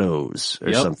avocados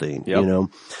or something,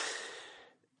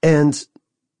 And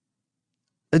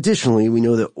additionally, we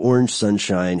know that Orange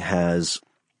Sunshine has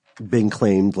been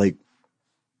claimed, like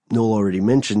Noel already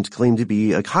mentioned, claimed to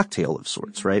be a cocktail of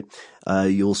sorts, right?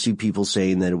 You'll see people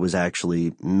saying that it was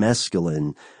actually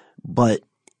mescaline, but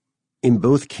in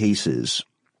both cases,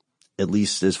 at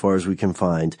least as far as we can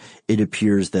find, it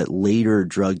appears that later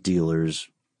drug dealers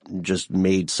just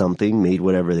made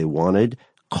whatever they wanted,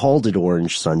 called it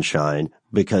Orange Sunshine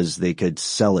because they could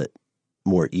sell it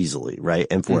more easily, right?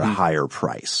 And for a higher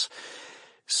price.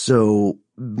 So,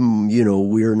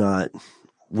 we're not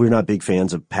we're not big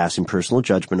fans of passing personal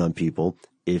judgment on people.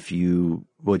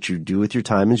 What you do with your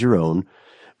time is your own.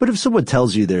 But if someone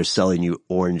tells you they're selling you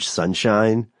orange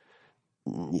sunshine,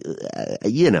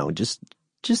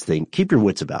 just think, keep your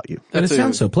wits about you. And it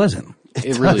sounds so pleasant.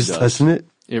 It really does, doesn't it?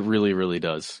 It really, really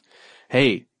does.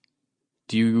 Hey,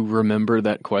 do you remember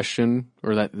that question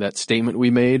or that statement we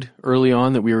made early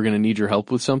on that we were going to need your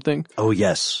help with something? Oh,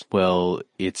 yes. Well,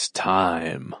 it's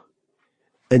time.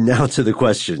 And now to the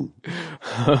question.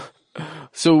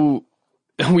 So,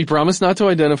 we promise not to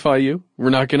identify you.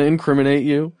 We're not going to incriminate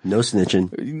you. No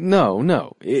snitching.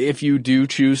 No. If you do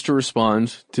choose to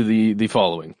respond to the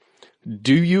following.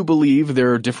 Do you believe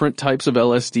there are different types of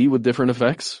LSD with different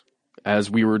effects,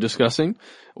 as we were discussing?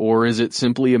 Or is it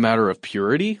simply a matter of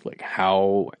purity, like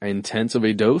how intense of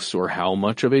a dose or how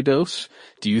much of a dose?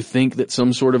 Do you think that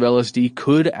some sort of LSD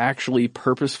could actually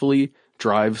purposefully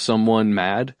drive someone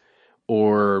mad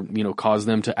or, cause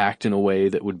them to act in a way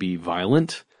that would be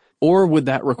violent? Or would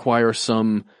that require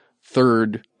some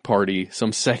third party,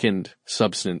 some second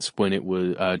substance when it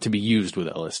was to be used with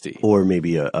LSD? Or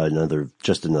maybe another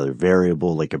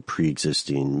variable, like a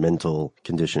pre-existing mental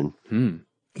condition.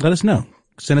 Let us know.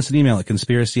 Send us an email at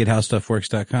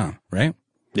conspiracy@howstuffworks.com, right?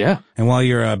 Yeah. And while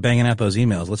you're banging out those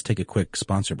emails, let's take a quick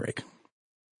sponsor break.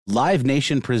 Live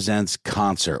Nation presents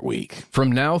Concert Week.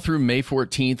 From now through May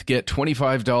 14th, get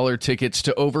 $25 tickets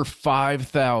to over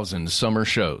 5,000 summer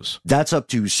shows. That's up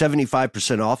to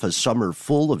 75% off a summer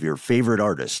full of your favorite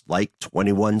artists, like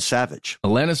 21 Savage,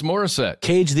 Alanis Morissette,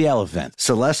 Cage the Elephant,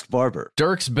 Celeste Barber,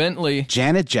 Dierks Bentley,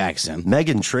 Janet Jackson,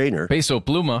 Meghan Trainor, Peso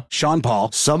Pluma, Sean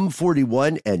Paul, Sum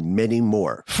 41, and many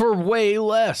more. for way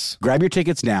less. Grab your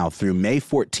tickets now through May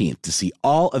 14th to see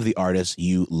all of the artists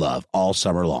you love all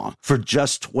summer long For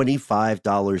just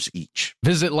 $25 each.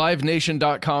 Visit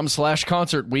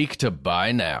livenation.com/Concert Week to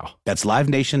buy now. That's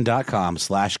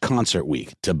livenation.com/Concert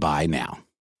Week to buy now.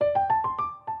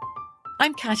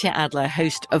 I'm Katya Adler,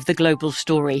 host of The Global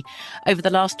Story. Over the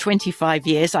last 25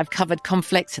 years, I've covered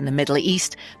conflicts in the Middle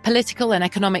East, political and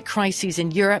economic crises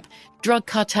in Europe, drug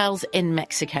cartels in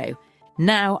Mexico.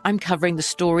 Now I'm covering the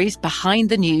stories behind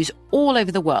the news all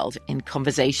over the world in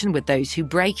conversation with those who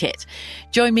break it.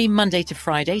 Join me Monday to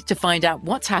Friday to find out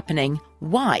what's happening,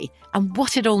 why, and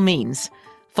what it all means.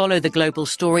 Follow The Global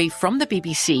Story from the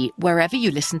BBC wherever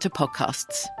you listen to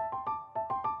podcasts.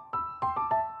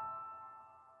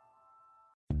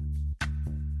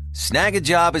 Snag a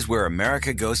Job is where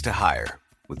America goes to hire,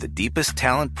 with the deepest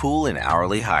talent pool in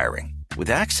hourly hiring. With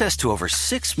access to over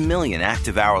 6 million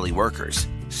active hourly workers,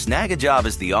 Snag a Job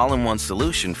is the all-in-one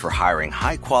solution for hiring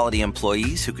high-quality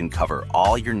employees who can cover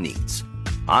all your needs.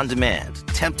 On demand,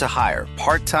 temp to hire,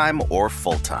 part-time or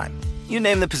full-time. You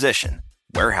name the position.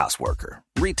 Warehouse worker,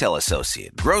 retail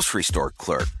associate, grocery store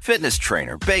clerk, fitness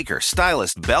trainer, baker,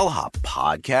 stylist, bellhop,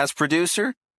 podcast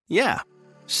producer. Yeah,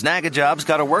 Snag a Job's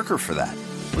got a worker for that.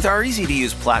 With our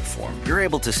easy-to-use platform, you're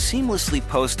able to seamlessly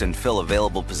post and fill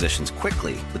available positions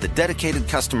quickly with a dedicated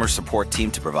customer support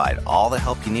team to provide all the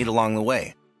help you need along the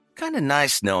way. Kind of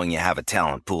nice knowing you have a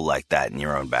talent pool like that in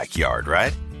your own backyard,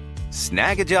 right?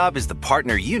 Snag a Job is the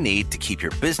partner you need to keep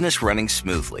your business running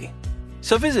smoothly.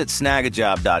 So visit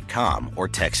snagajob.com or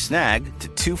text snag to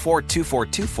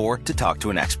 242424 to talk to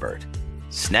an expert.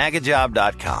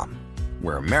 Snagajob.com,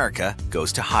 where America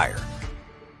goes to hire.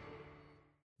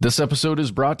 This episode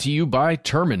is brought to you by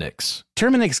Terminix.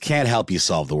 Terminix can't help you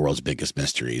solve the world's biggest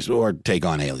mysteries or take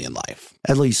on alien life.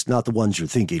 At least not the ones you're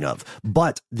thinking of.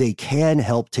 But they can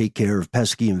help take care of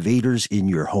pesky invaders in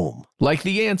your home. Like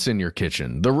the ants in your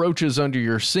kitchen, the roaches under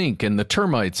your sink, and the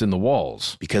termites in the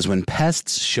walls. Because when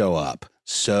pests show up,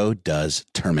 so does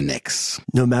Terminix.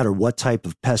 No matter what type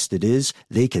of pest it is,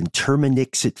 they can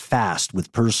Terminix it fast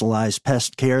with personalized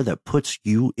pest care that puts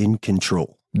you in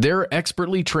control. Their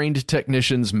expertly trained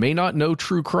technicians may not know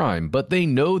true crime, but they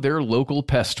know their local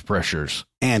pest pressures.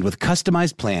 And with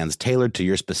customized plans tailored to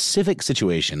your specific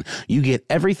situation, you get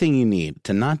everything you need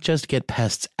to not just get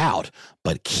pests out,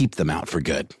 but keep them out for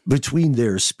good. Between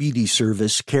their speedy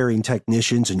service, caring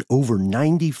technicians, and over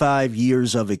 95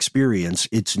 years of experience,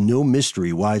 it's no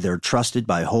mystery why they're trusted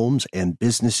by homes and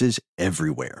businesses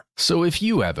everywhere. So if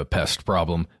you have a pest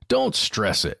problem, don't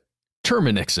stress it.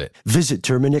 Terminix it. Visit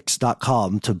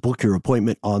Terminix.com to book your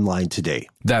appointment online today.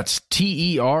 That's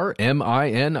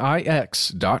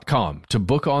TERMINIX.com to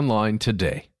book online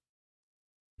today.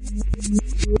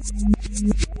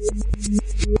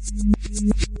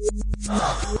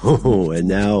 Oh, and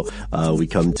now we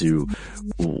come to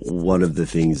one of the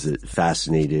things that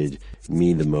fascinated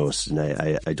me the most, and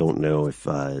I don't know if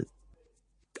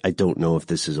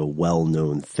this is a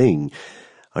well-known thing.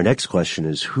 Our next question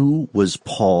is, who was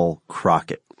Paul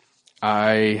Crockett?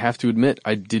 I have to admit,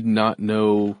 I did not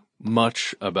know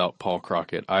much about Paul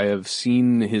Crockett. I have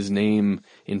seen his name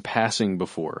in passing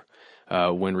before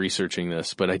when researching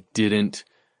this, but I didn't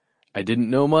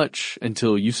know much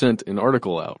until you sent an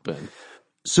article out, Ben.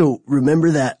 So remember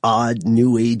that odd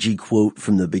New Agey quote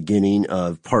from the beginning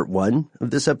of part 1 of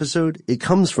this episode? It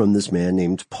comes from this man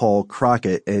named Paul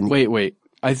Crockett. And Wait.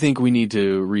 I think we need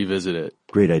to revisit it.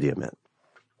 Great idea, Matt.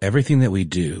 Everything that we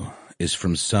do is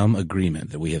from some agreement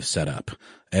that we have set up.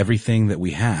 Everything that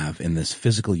we have in this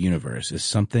physical universe is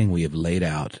something we have laid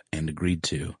out and agreed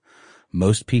to.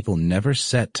 Most people never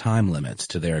set time limits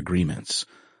to their agreements,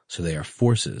 so they are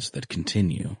forces that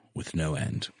continue with no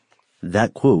end.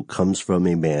 That quote comes from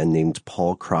a man named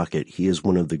Paul Crockett. He is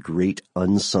one of the great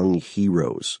unsung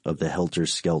heroes of the Helter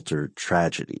Skelter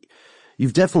tragedy.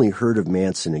 You've definitely heard of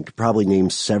Manson and could probably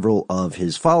name several of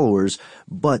his followers,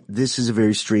 but this is a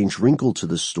very strange wrinkle to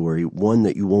the story, one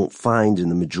that you won't find in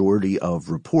the majority of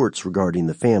reports regarding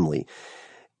the family.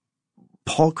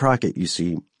 Paul Crockett, you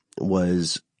see,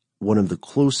 was one of the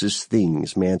closest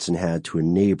things Manson had to a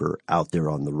neighbor out there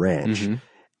on the ranch. Mm-hmm.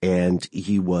 And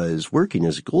he was working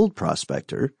as a gold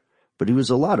prospector, but he was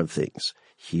a lot of things.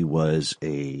 He was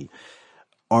a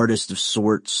artist of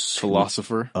sorts.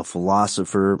 A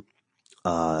philosopher,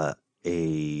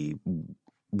 a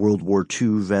World War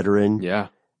II veteran. Yeah.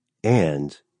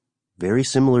 And very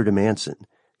similar to Manson,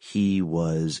 he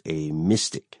was a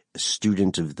mystic, a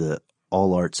student of the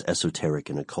all arts,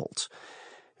 esoteric, and occult.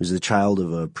 He was the child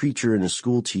of a preacher and a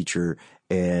school teacher,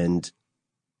 and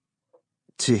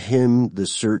to him, the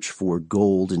search for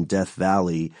gold in Death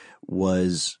Valley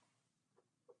was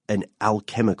an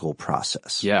alchemical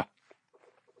process. Yeah.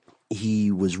 He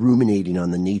was ruminating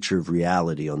on the nature of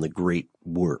reality, on the great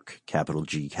work, capital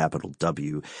G, capital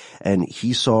W, and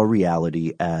he saw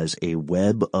reality as a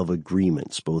web of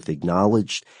agreements, both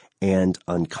acknowledged and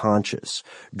unconscious.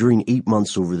 During 8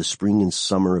 months over the spring and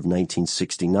summer of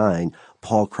 1969,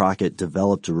 Paul Crockett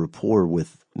developed a rapport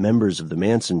with members of the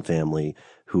Manson family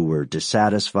who were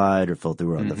dissatisfied or felt they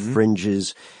were on the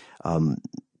fringes.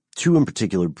 Two in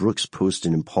particular, Brooks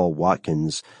Poston and Paul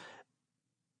Watkins,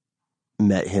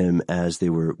 met him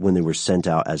when they were sent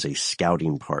out as a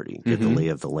scouting party, get the lay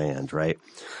of the land, right?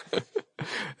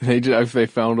 They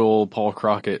found old Paul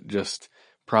Crockett just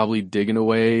probably digging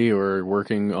away or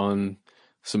working on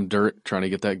some dirt trying to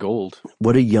get that gold.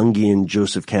 What a Jungian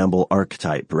Joseph Campbell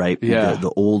archetype, right? Yeah. The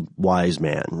old wise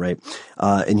man, right?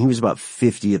 And he was about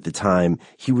 50 at the time.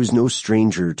 He was no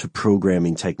stranger to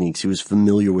programming techniques. He was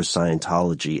familiar with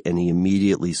Scientology, and he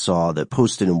immediately saw that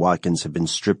Poston and Watkins had been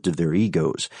stripped of their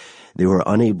egos. They were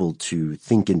unable to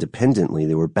think independently.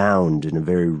 They were bound in a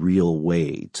very real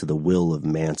way to the will of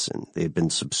Manson. They had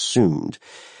been subsumed.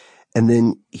 And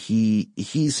then he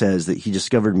says that he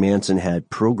discovered Manson had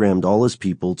programmed all his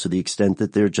people to the extent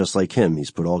that they're just like him.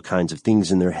 He's put all kinds of things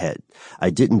in their head. I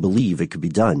didn't believe it could be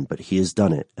done, but he has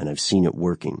done it, and I've seen it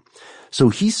working. So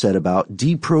he set about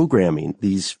deprogramming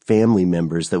these family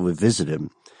members that would visit him.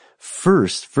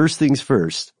 First things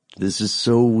first, this is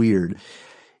so weird.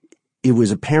 It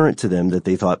was apparent to them that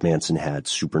they thought Manson had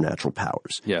supernatural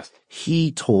powers. Yes.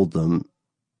 He told them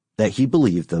that he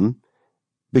believed them,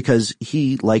 because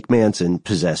he, like Manson,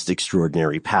 possessed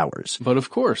extraordinary powers. But of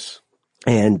course.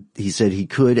 And he said he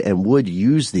could and would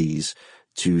use these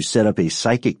to set up a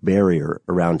psychic barrier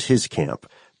around his camp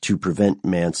to prevent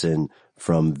Manson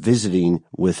from visiting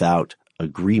without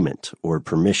agreement or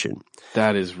permission.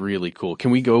 That is really cool.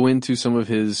 Can we go into some of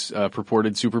his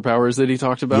purported superpowers that he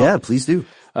talked about? Yeah, please do.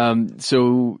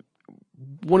 So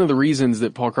one of the reasons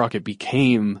that Paul Crockett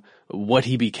became what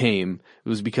he became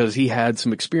was because he had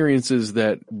some experiences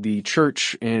that the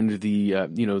church and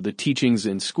the teachings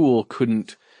in school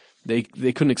couldn't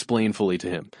explain fully to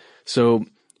him. So,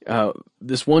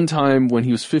 this one time when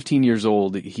he was 15 years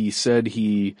old, he said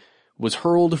he was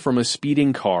hurled from a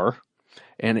speeding car,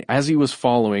 and as he was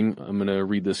following, I'm going to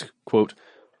read this quote,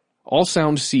 "All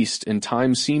sound ceased and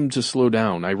time seemed to slow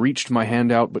down. I reached my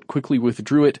hand out but quickly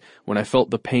withdrew it when I felt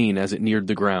the pain as it neared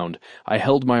the ground. I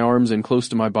held my arms in close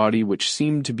to my body, which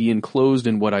seemed to be enclosed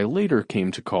in what I later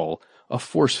came to call a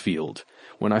force field.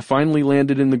 When I finally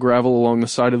landed in the gravel along the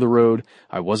side of the road,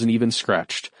 I wasn't even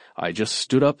scratched. I just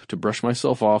stood up to brush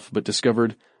myself off but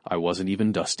discovered I wasn't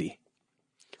even dusty."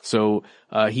 So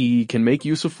he can make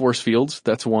use of force fields.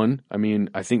 That's one. I mean,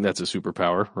 I think that's a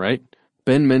superpower, right?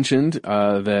 Ben mentioned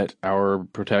that our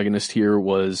protagonist here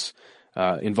was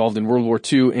involved in World War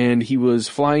II, and he was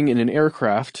flying in an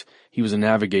aircraft. He was a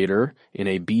navigator in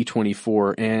a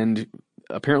B-24, and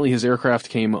apparently his aircraft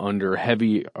came under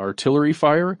heavy artillery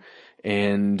fire,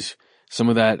 and Some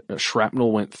of that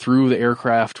shrapnel went through the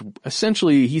aircraft.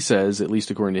 Essentially, he says, at least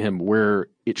according to him, where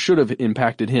it should have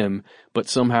impacted him, but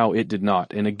somehow it did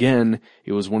not. And again,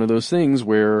 it was one of those things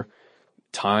where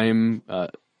time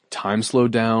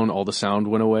slowed down, all the sound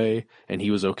went away, and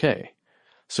he was okay.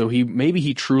 So maybe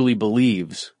he truly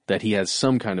believes that he has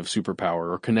some kind of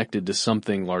superpower or connected to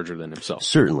something larger than himself.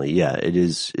 Certainly, yeah. It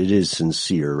is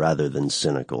sincere rather than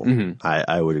cynical. Mm-hmm.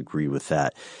 I would agree with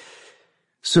that.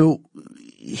 So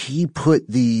he put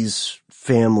these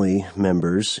family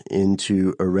members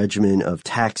into a regimen of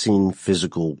taxing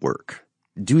physical work.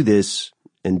 Do this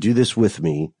and do this with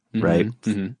me, mm-hmm, right?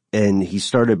 Mm-hmm. And he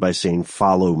started by saying,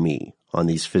 follow me on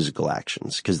these physical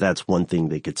actions, because that's one thing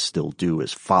they could still do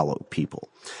is follow people.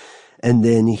 And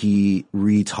then he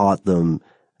retaught them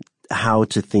how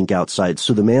to think outside.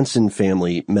 So the Manson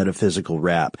family metaphysical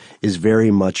rap is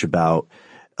very much about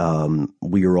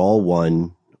we are all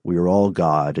one. We are all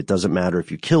God. It doesn't matter if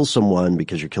you kill someone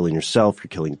because you're killing yourself, you're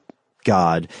killing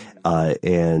God,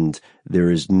 and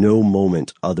there is no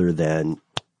moment other than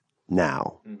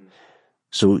now. Mm-hmm.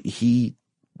 So he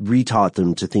retaught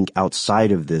them to think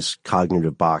outside of this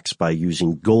cognitive box by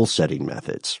using goal-setting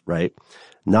methods, right?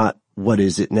 Not what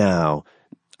is it now?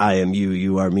 I am you,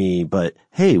 you are me, but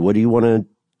hey, what do you want to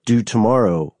do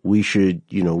tomorrow? We should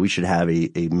have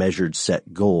a measured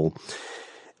set goal.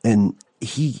 And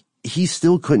he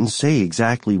still couldn't say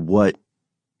exactly what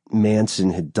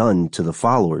Manson had done to the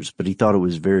followers, but he thought it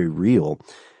was very real.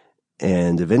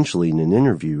 And eventually in an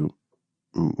interview,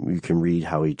 you can read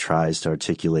how he tries to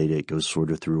articulate it, goes sort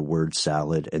of through a word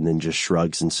salad, and then just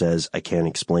shrugs and says, I can't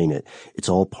explain it. It's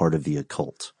all part of the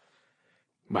occult.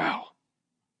 Wow.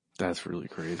 That's really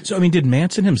crazy. So, I mean, did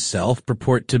Manson himself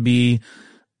purport to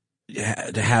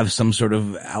have some sort of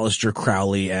Aleister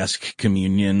Crowley-esque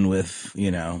communion with,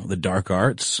 the dark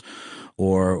arts?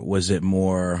 Or was it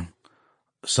more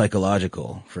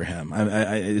psychological for him?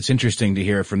 It's interesting to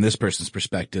hear from this person's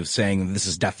perspective saying this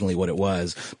is definitely what it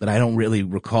was, but I don't really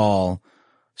recall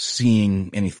seeing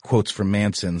any quotes from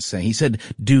Manson saying, he said,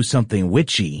 do something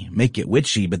witchy, make it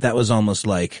witchy, but that was almost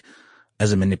like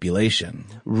as a manipulation.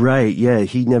 Right. Yeah.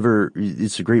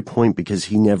 It's a great point because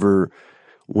he never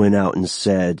went out and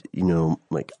said,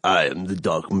 I am the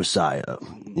dark messiah,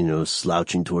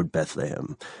 slouching toward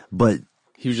Bethlehem. But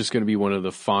he was just going to be one of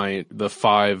the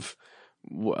five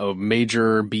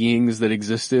major beings that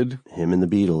existed. Him and the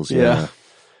Beatles. Yeah.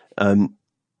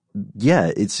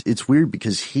 It's weird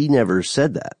because he never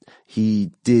said that.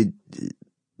 He did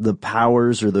the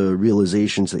powers or the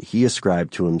realizations that he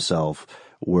ascribed to himself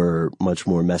were much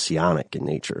more messianic in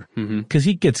nature. Because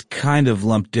he gets kind of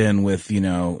lumped in with,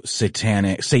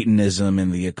 Satanism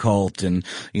and the occult and,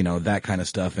 that kind of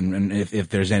stuff. And if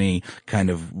there's any kind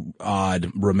of odd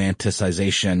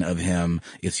romanticization of him,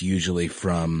 it's usually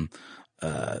from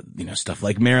stuff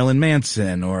like Marilyn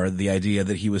Manson or the idea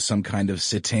that he was some kind of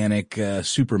satanic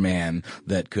Superman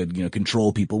that could,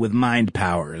 control people with mind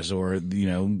powers or,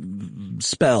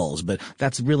 spells. But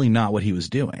that's really not what he was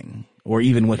doing or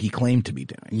even what he claimed to be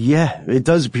doing. Yeah, it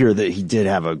does appear that he did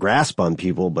have a grasp on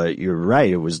people, but you're right.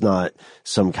 It was not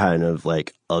some kind of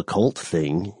like occult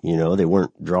thing. They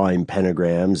weren't drawing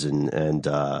pentagrams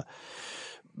and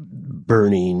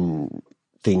burning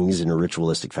things in a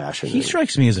ritualistic fashion. He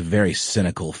strikes me as a very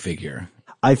cynical figure.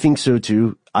 I think so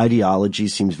too. Ideology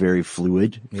seems very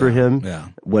fluid for him. Yeah.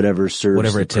 Whatever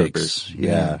serves the purpose.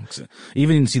 Yeah.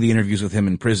 Even you can see the interviews with him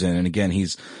in prison. And again,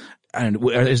 is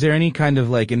there any kind of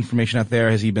like information out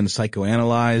there? Has he been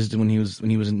psychoanalyzed when he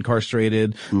was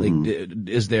incarcerated? Mm-hmm. Like,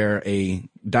 is there a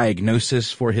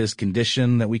diagnosis for his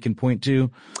condition that we can point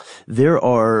to? There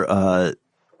are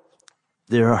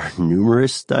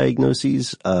numerous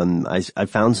diagnoses. I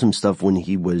found some stuff when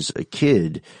he was a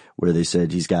kid where they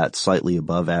said he's got slightly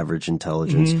above average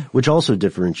intelligence, which also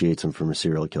differentiates him from a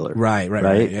serial killer. Right.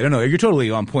 I don't know. You're totally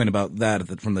on point about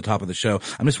that from the top of the show.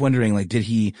 I'm just wondering, like,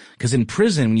 because in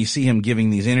prison, when you see him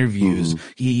giving these interviews,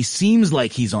 he seems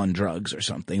like he's on drugs or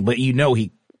something, but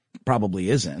he probably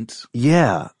isn't.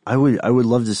 Yeah. I would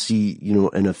love to see,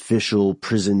 an official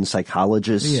prison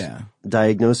psychologist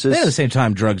diagnosis. And at the same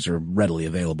time, drugs are readily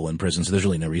available in prison, so there's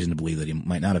really no reason to believe that he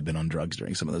might not have been on drugs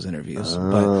during some of those interviews.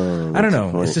 But I don't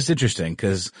know. It's just interesting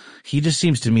because he just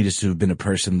seems to me to have been a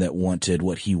person that wanted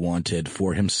what he wanted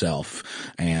for himself,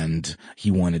 and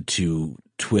he wanted to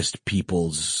twist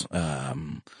people's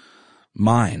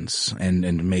minds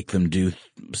and make them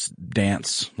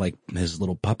dance like his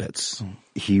little puppets.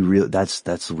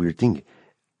 That's the weird thing.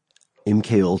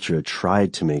 MK Ultra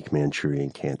tried to make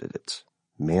Manchurian Candidates.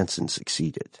 Manson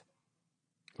succeeded.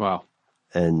 Wow.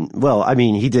 And, well, I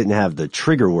mean, he didn't have the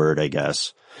trigger word, I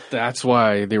guess. That's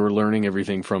why they were learning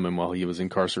everything from him while he was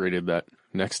incarcerated that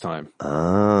next time.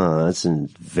 Ah, that's a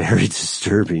very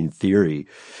disturbing theory.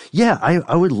 Yeah,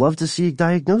 I would love to see a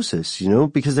diagnosis,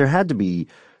 because there had to be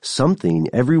something.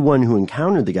 Everyone who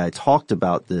encountered the guy talked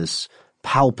about this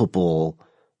palpable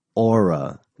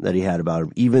aura that he had about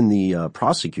him. Even the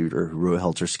prosecutor who wrote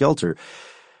Helter Skelter.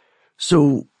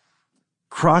 So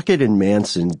Crockett and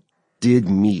Manson did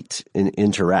meet and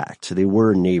interact. They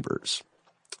were neighbors.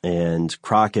 And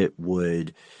Crockett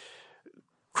would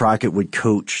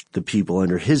coach the people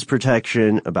under his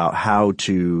protection about how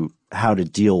to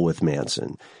deal with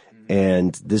Manson.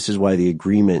 And this is why the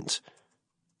agreement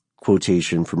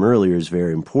quotation from earlier is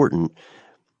very important,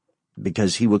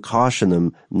 because he would caution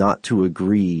them not to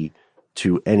agree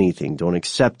to anything, don't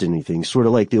accept anything, sort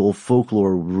of like the old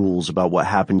folklore rules about what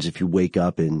happens if you wake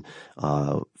up in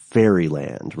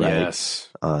fairyland, right? Yes.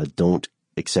 Don't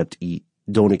accept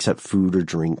food or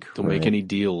drink. Don't make any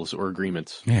deals or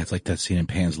agreements. Yeah, it's like that scene in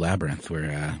Pan's Labyrinth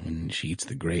where when she eats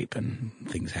the grape and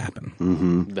things happen.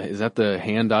 Mm-hmm. Is that the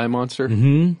hand-eye monster?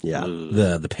 Mm-hmm. Yeah.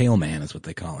 The pale man is what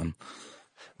they call him.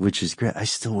 Which is great. I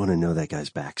still want to know that guy's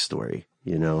backstory,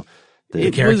 The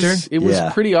character? It was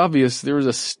pretty obvious. There was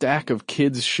a stack of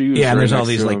kids' shoes. Yeah, and there's all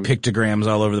these like pictograms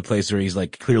all over the place where he's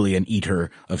like clearly an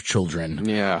eater of children.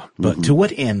 Yeah. But to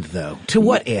what end, though? To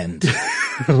what end?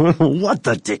 What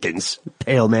the dickens,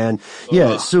 pale man?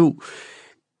 Yeah, so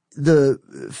the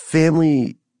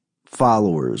family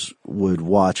followers would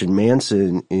watch, and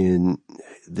Manson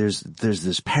there's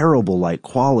this parable-like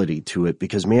quality to it,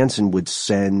 because Manson would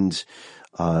send,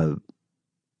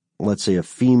 let's say, a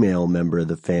female member of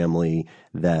the family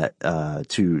that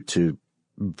to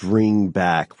bring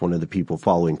back one of the people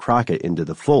following Crockett into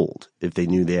the fold if they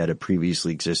knew they had a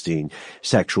previously existing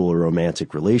sexual or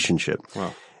romantic relationship.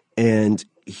 Wow. And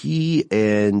he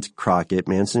and Crockett,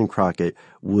 Manson and Crockett,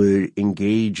 would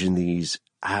engage in these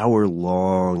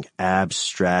hour-long,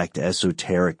 abstract,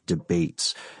 esoteric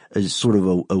debates, as sort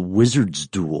of a wizard's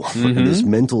duel, this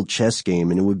mental chess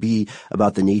game. And it would be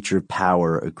about the nature of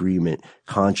power, agreement,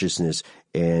 consciousness,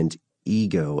 and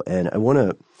ego. And I want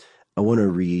to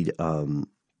read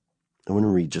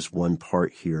just one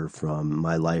part here from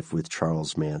My Life with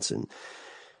Charles Manson.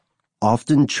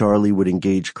 Often Charlie would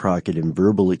engage Crockett in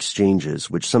verbal exchanges,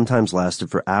 which sometimes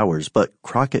lasted for hours, but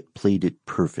Crockett played it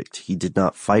perfect. He did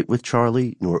not fight with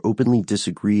Charlie, nor openly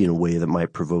disagree in a way that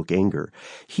might provoke anger.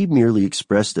 He merely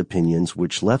expressed opinions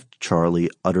which left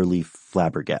Charlie utterly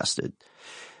flabbergasted.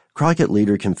 Crockett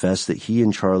later confessed that he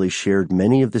and Charlie shared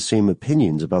many of the same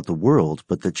opinions about the world,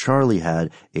 but that Charlie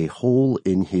had a hole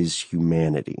in his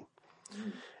humanity.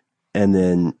 And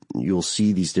then you'll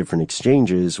see these different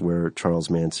exchanges where Charles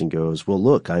Manson goes, well,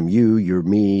 look, I'm you, you're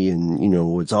me, and,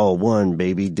 it's all one,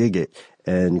 baby, dig it.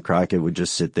 And Crockett would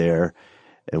just sit there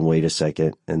and wait a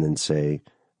second and then say,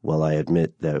 well, I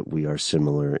admit that we are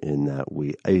similar in that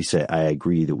I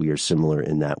agree that we are similar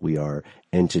in that we are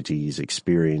entities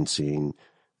experiencing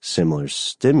similar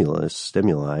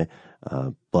stimuli,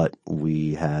 but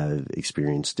we have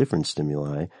experienced different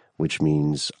stimuli, which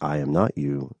means I am not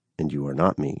you and you are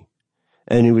not me.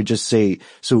 And he would just say,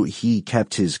 so he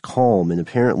kept his calm, and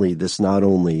apparently this not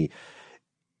only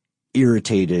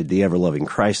irritated the ever-loving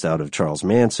Christ out of Charles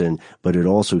Manson, but it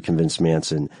also convinced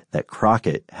Manson that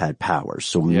Crockett had powers.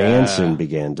 So Manson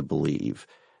began to believe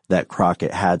that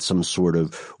Crockett had some sort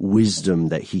of wisdom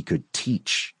that he could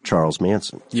teach Charles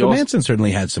Manson. So Manson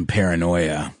certainly had some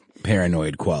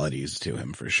paranoid qualities to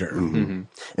him, for sure. Mm-hmm.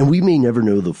 And we may never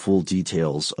know the full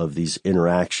details of these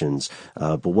interactions,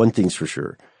 but one thing's for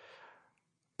sure.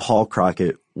 Paul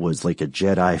Crockett was like a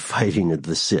Jedi fighting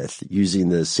the Sith, using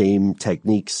the same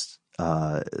techniques,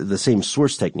 the same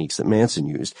source techniques that Manson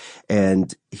used.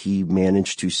 And he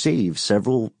managed to save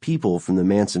several people from the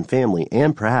Manson family,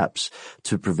 and perhaps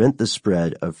to prevent the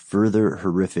spread of further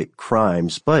horrific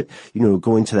crimes. But,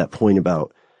 going to that point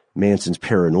about Manson's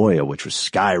paranoia, which was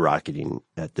skyrocketing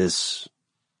at this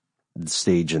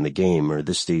stage in the game, or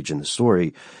this stage in the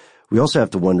story, we also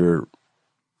have to wonder,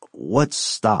 what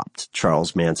stopped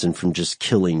Charles Manson from just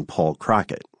killing Paul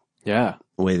Crockett? Yeah.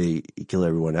 The way they kill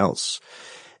everyone else.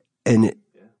 And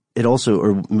it also,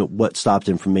 or what stopped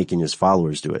him from making his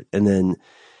followers do it. And then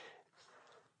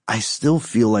I still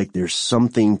feel like there's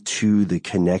something to the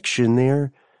connection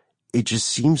there. It just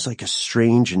seems like a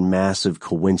strange and massive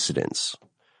coincidence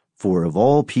for, of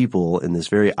all people in this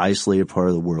very isolated part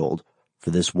of the world,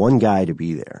 for this one guy to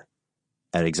be there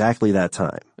at exactly that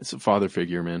time. It's a father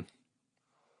figure, man.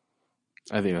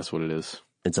 I think that's what it is.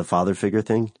 It's a father figure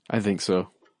thing? I think so.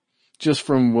 Just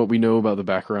from what we know about the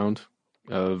background.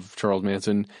 of Charles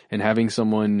Manson, and having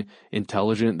someone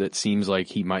intelligent that seems like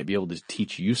he might be able to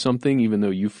teach you something, even though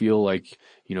you feel like,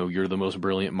 you know, you're the most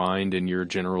brilliant mind in your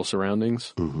general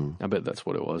surroundings. I bet that's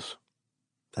what it was.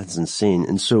 That's insane.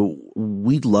 And so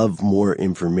we'd love more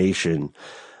information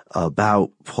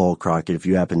about Paul Crockett. If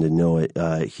you happen to know it,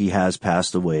 he has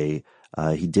passed away.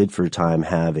 He did for a time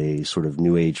have a sort of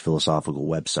New Age philosophical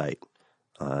website,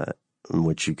 in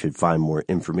which you could find more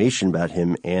information about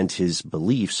him and his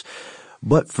beliefs.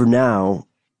 But for now,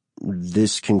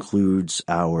 this concludes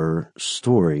our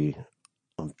story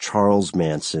of Charles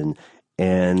Manson.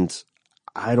 And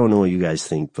I don't know what you guys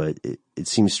think, but it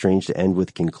seems strange to end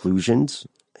with conclusions.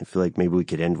 I feel like maybe we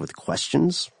could end with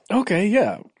questions. Okay,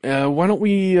 yeah. Why don't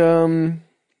we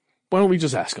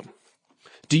just ask him?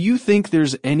 Do you think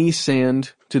there's any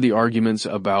sand to the arguments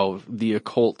about the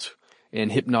occult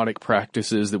and hypnotic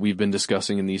practices that we've been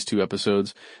discussing in these 2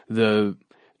 episodes? Do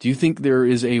you think there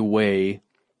is a way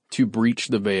to breach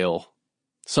the veil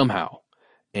somehow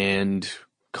and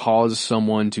cause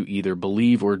someone to either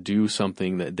believe or do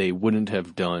something that they wouldn't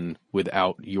have done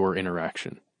without your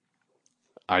interaction?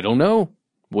 I don't know.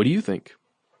 What do you think?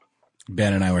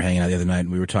 Ben and I were hanging out the other night,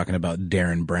 and we were talking about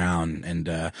Darren Brown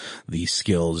and the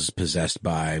skills possessed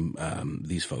by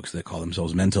these folks that call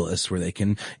themselves mentalists, where they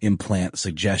can implant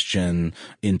suggestion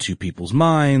into people's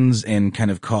minds and kind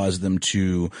of cause them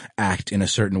to act in a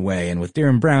certain way. And with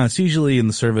Darren Brown, it's usually in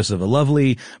the service of a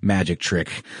lovely magic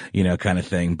trick, you know, kind of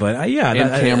thing. But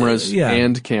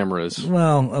and cameras.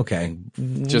 Well, okay.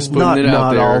 Just putting it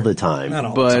out there. Not all the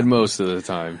time. But most of the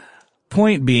time.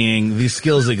 Point being, these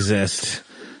skills exist.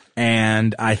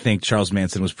 And I think Charles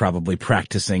Manson was probably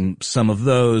practicing some of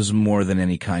those more than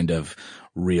any kind of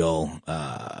real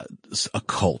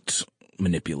occult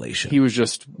manipulation. He was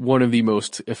just one of the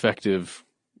most effective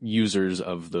users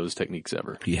of those techniques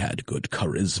ever. He had good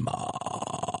charisma.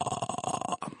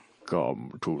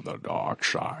 Come to the dark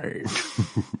side.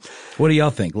 What do y'all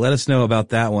think? Let us know about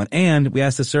that one. And we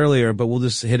asked this earlier, but we'll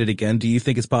just hit it again. Do you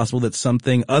think it's possible that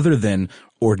something other than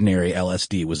ordinary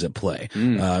LSD was at play?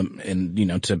 And, you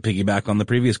know, to piggyback on the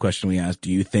previous question we asked,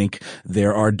 do you think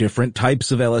there are different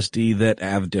types of LSD that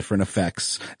have different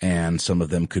effects, and some of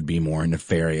them could be more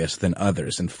nefarious than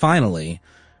others? And finally,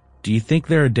 do you think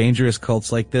there are dangerous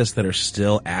cults like this that are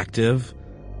still active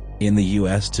in the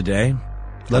U.S. today?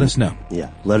 Let us know. Yeah,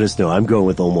 let us know. I'm going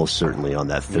with almost certainly on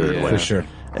that third one. For sure.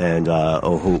 And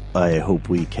I hope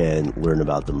we can learn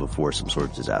about them before some sort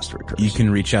of disaster occurs. You can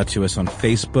reach out to us on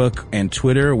Facebook and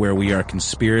Twitter, where we are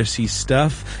Conspiracy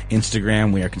Stuff.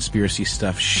 Instagram, we are Conspiracy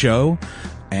Stuff Show.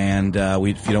 And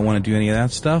if you don't want to do any of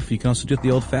that stuff, you can also do it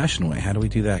the old-fashioned way. How do we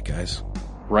do that, guys?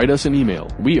 Write us an email.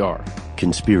 We are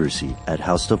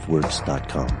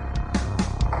conspiracy@howstuffworks.com.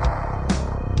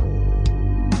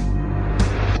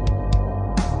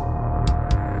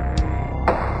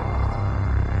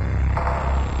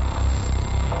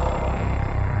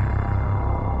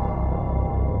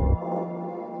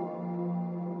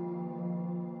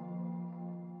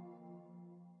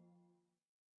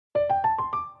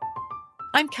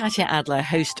 I'm Katya Adler,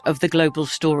 host of The Global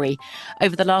Story.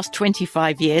 Over the last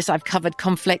 25 years, I've covered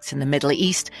conflicts in the Middle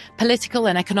East, political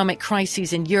and economic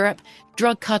crises in Europe,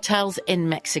 drug cartels in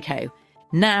Mexico.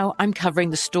 Now I'm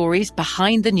covering the stories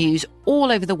behind the news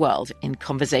all over the world in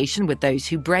conversation with those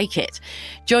who break it.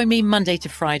 Join me Monday to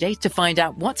Friday to find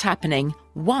out what's happening,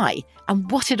 why, and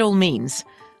what it all means.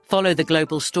 Follow The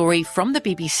Global Story from the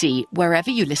BBC wherever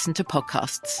you listen to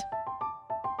podcasts.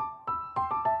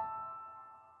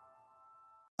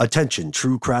 Attention,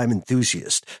 true crime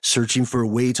enthusiast, searching for a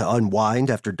way to unwind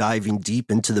after diving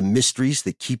deep into the mysteries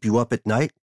that keep you up at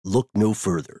night? Look no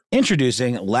further.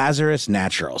 Introducing Lazarus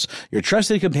Naturals, your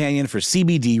trusted companion for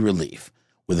CBD relief.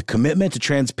 With a commitment to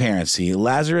transparency,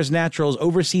 Lazarus Naturals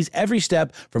oversees every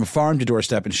step from farm to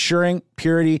doorstep, ensuring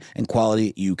purity and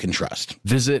quality you can trust.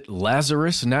 Visit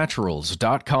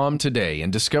LazarusNaturals.com today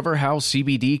and discover how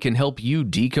CBD can help you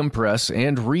decompress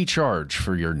and recharge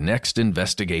for your next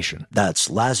investigation. That's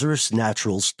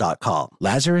LazarusNaturals.com.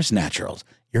 Lazarus Naturals,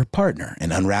 your partner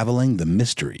in unraveling the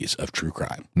mysteries of true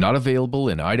crime. Not available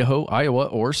in Idaho, Iowa,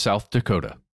 or South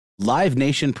Dakota. Live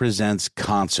Nation presents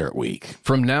Concert Week.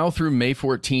 From now through May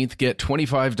 14th, get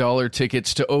 $25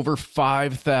 tickets to over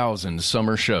 5,000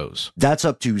 summer shows. That's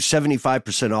up to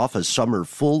 75% off a summer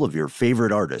full of your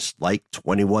favorite artists, like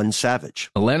 21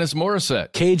 Savage, Alanis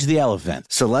Morissette, Cage the Elephant,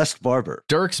 Celeste Barber,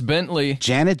 Dierks Bentley,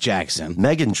 Janet Jackson,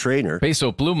 Meghan Trainor,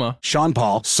 Peso Pluma, Sean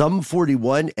Paul, Sum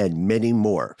 41, and many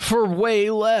more. For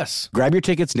way less. Grab your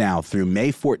tickets now through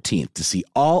May 14th to see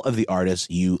all of the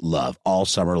artists you love all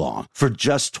summer long. For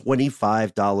just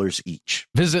 $25 each.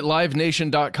 Visit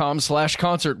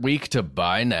LiveNation.com/Concert Week to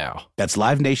buy now. That's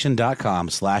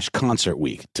LiveNation.com/Concert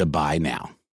Week to buy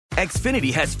now.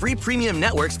 Xfinity has free premium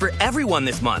networks for everyone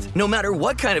this month, no matter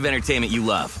what kind of entertainment you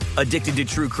love. Addicted to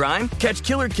true crime? Catch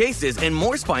killer cases and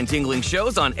more spine-tingling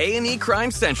shows on A&E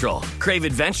Crime Central. Crave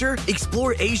adventure?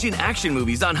 Explore Asian action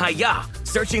movies on Hi-Ya.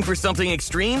 Searching for something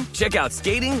extreme? Check out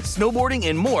skating, snowboarding,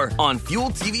 and more on Fuel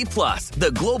TV Plus,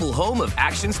 the global home of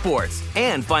action sports.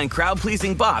 And find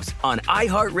crowd-pleasing bops on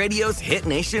iHeartRadio's Hit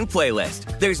Nation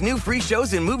playlist. There's new free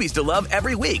shows and movies to love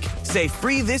every week. Say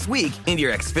free this week in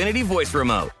your Xfinity voice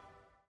remote.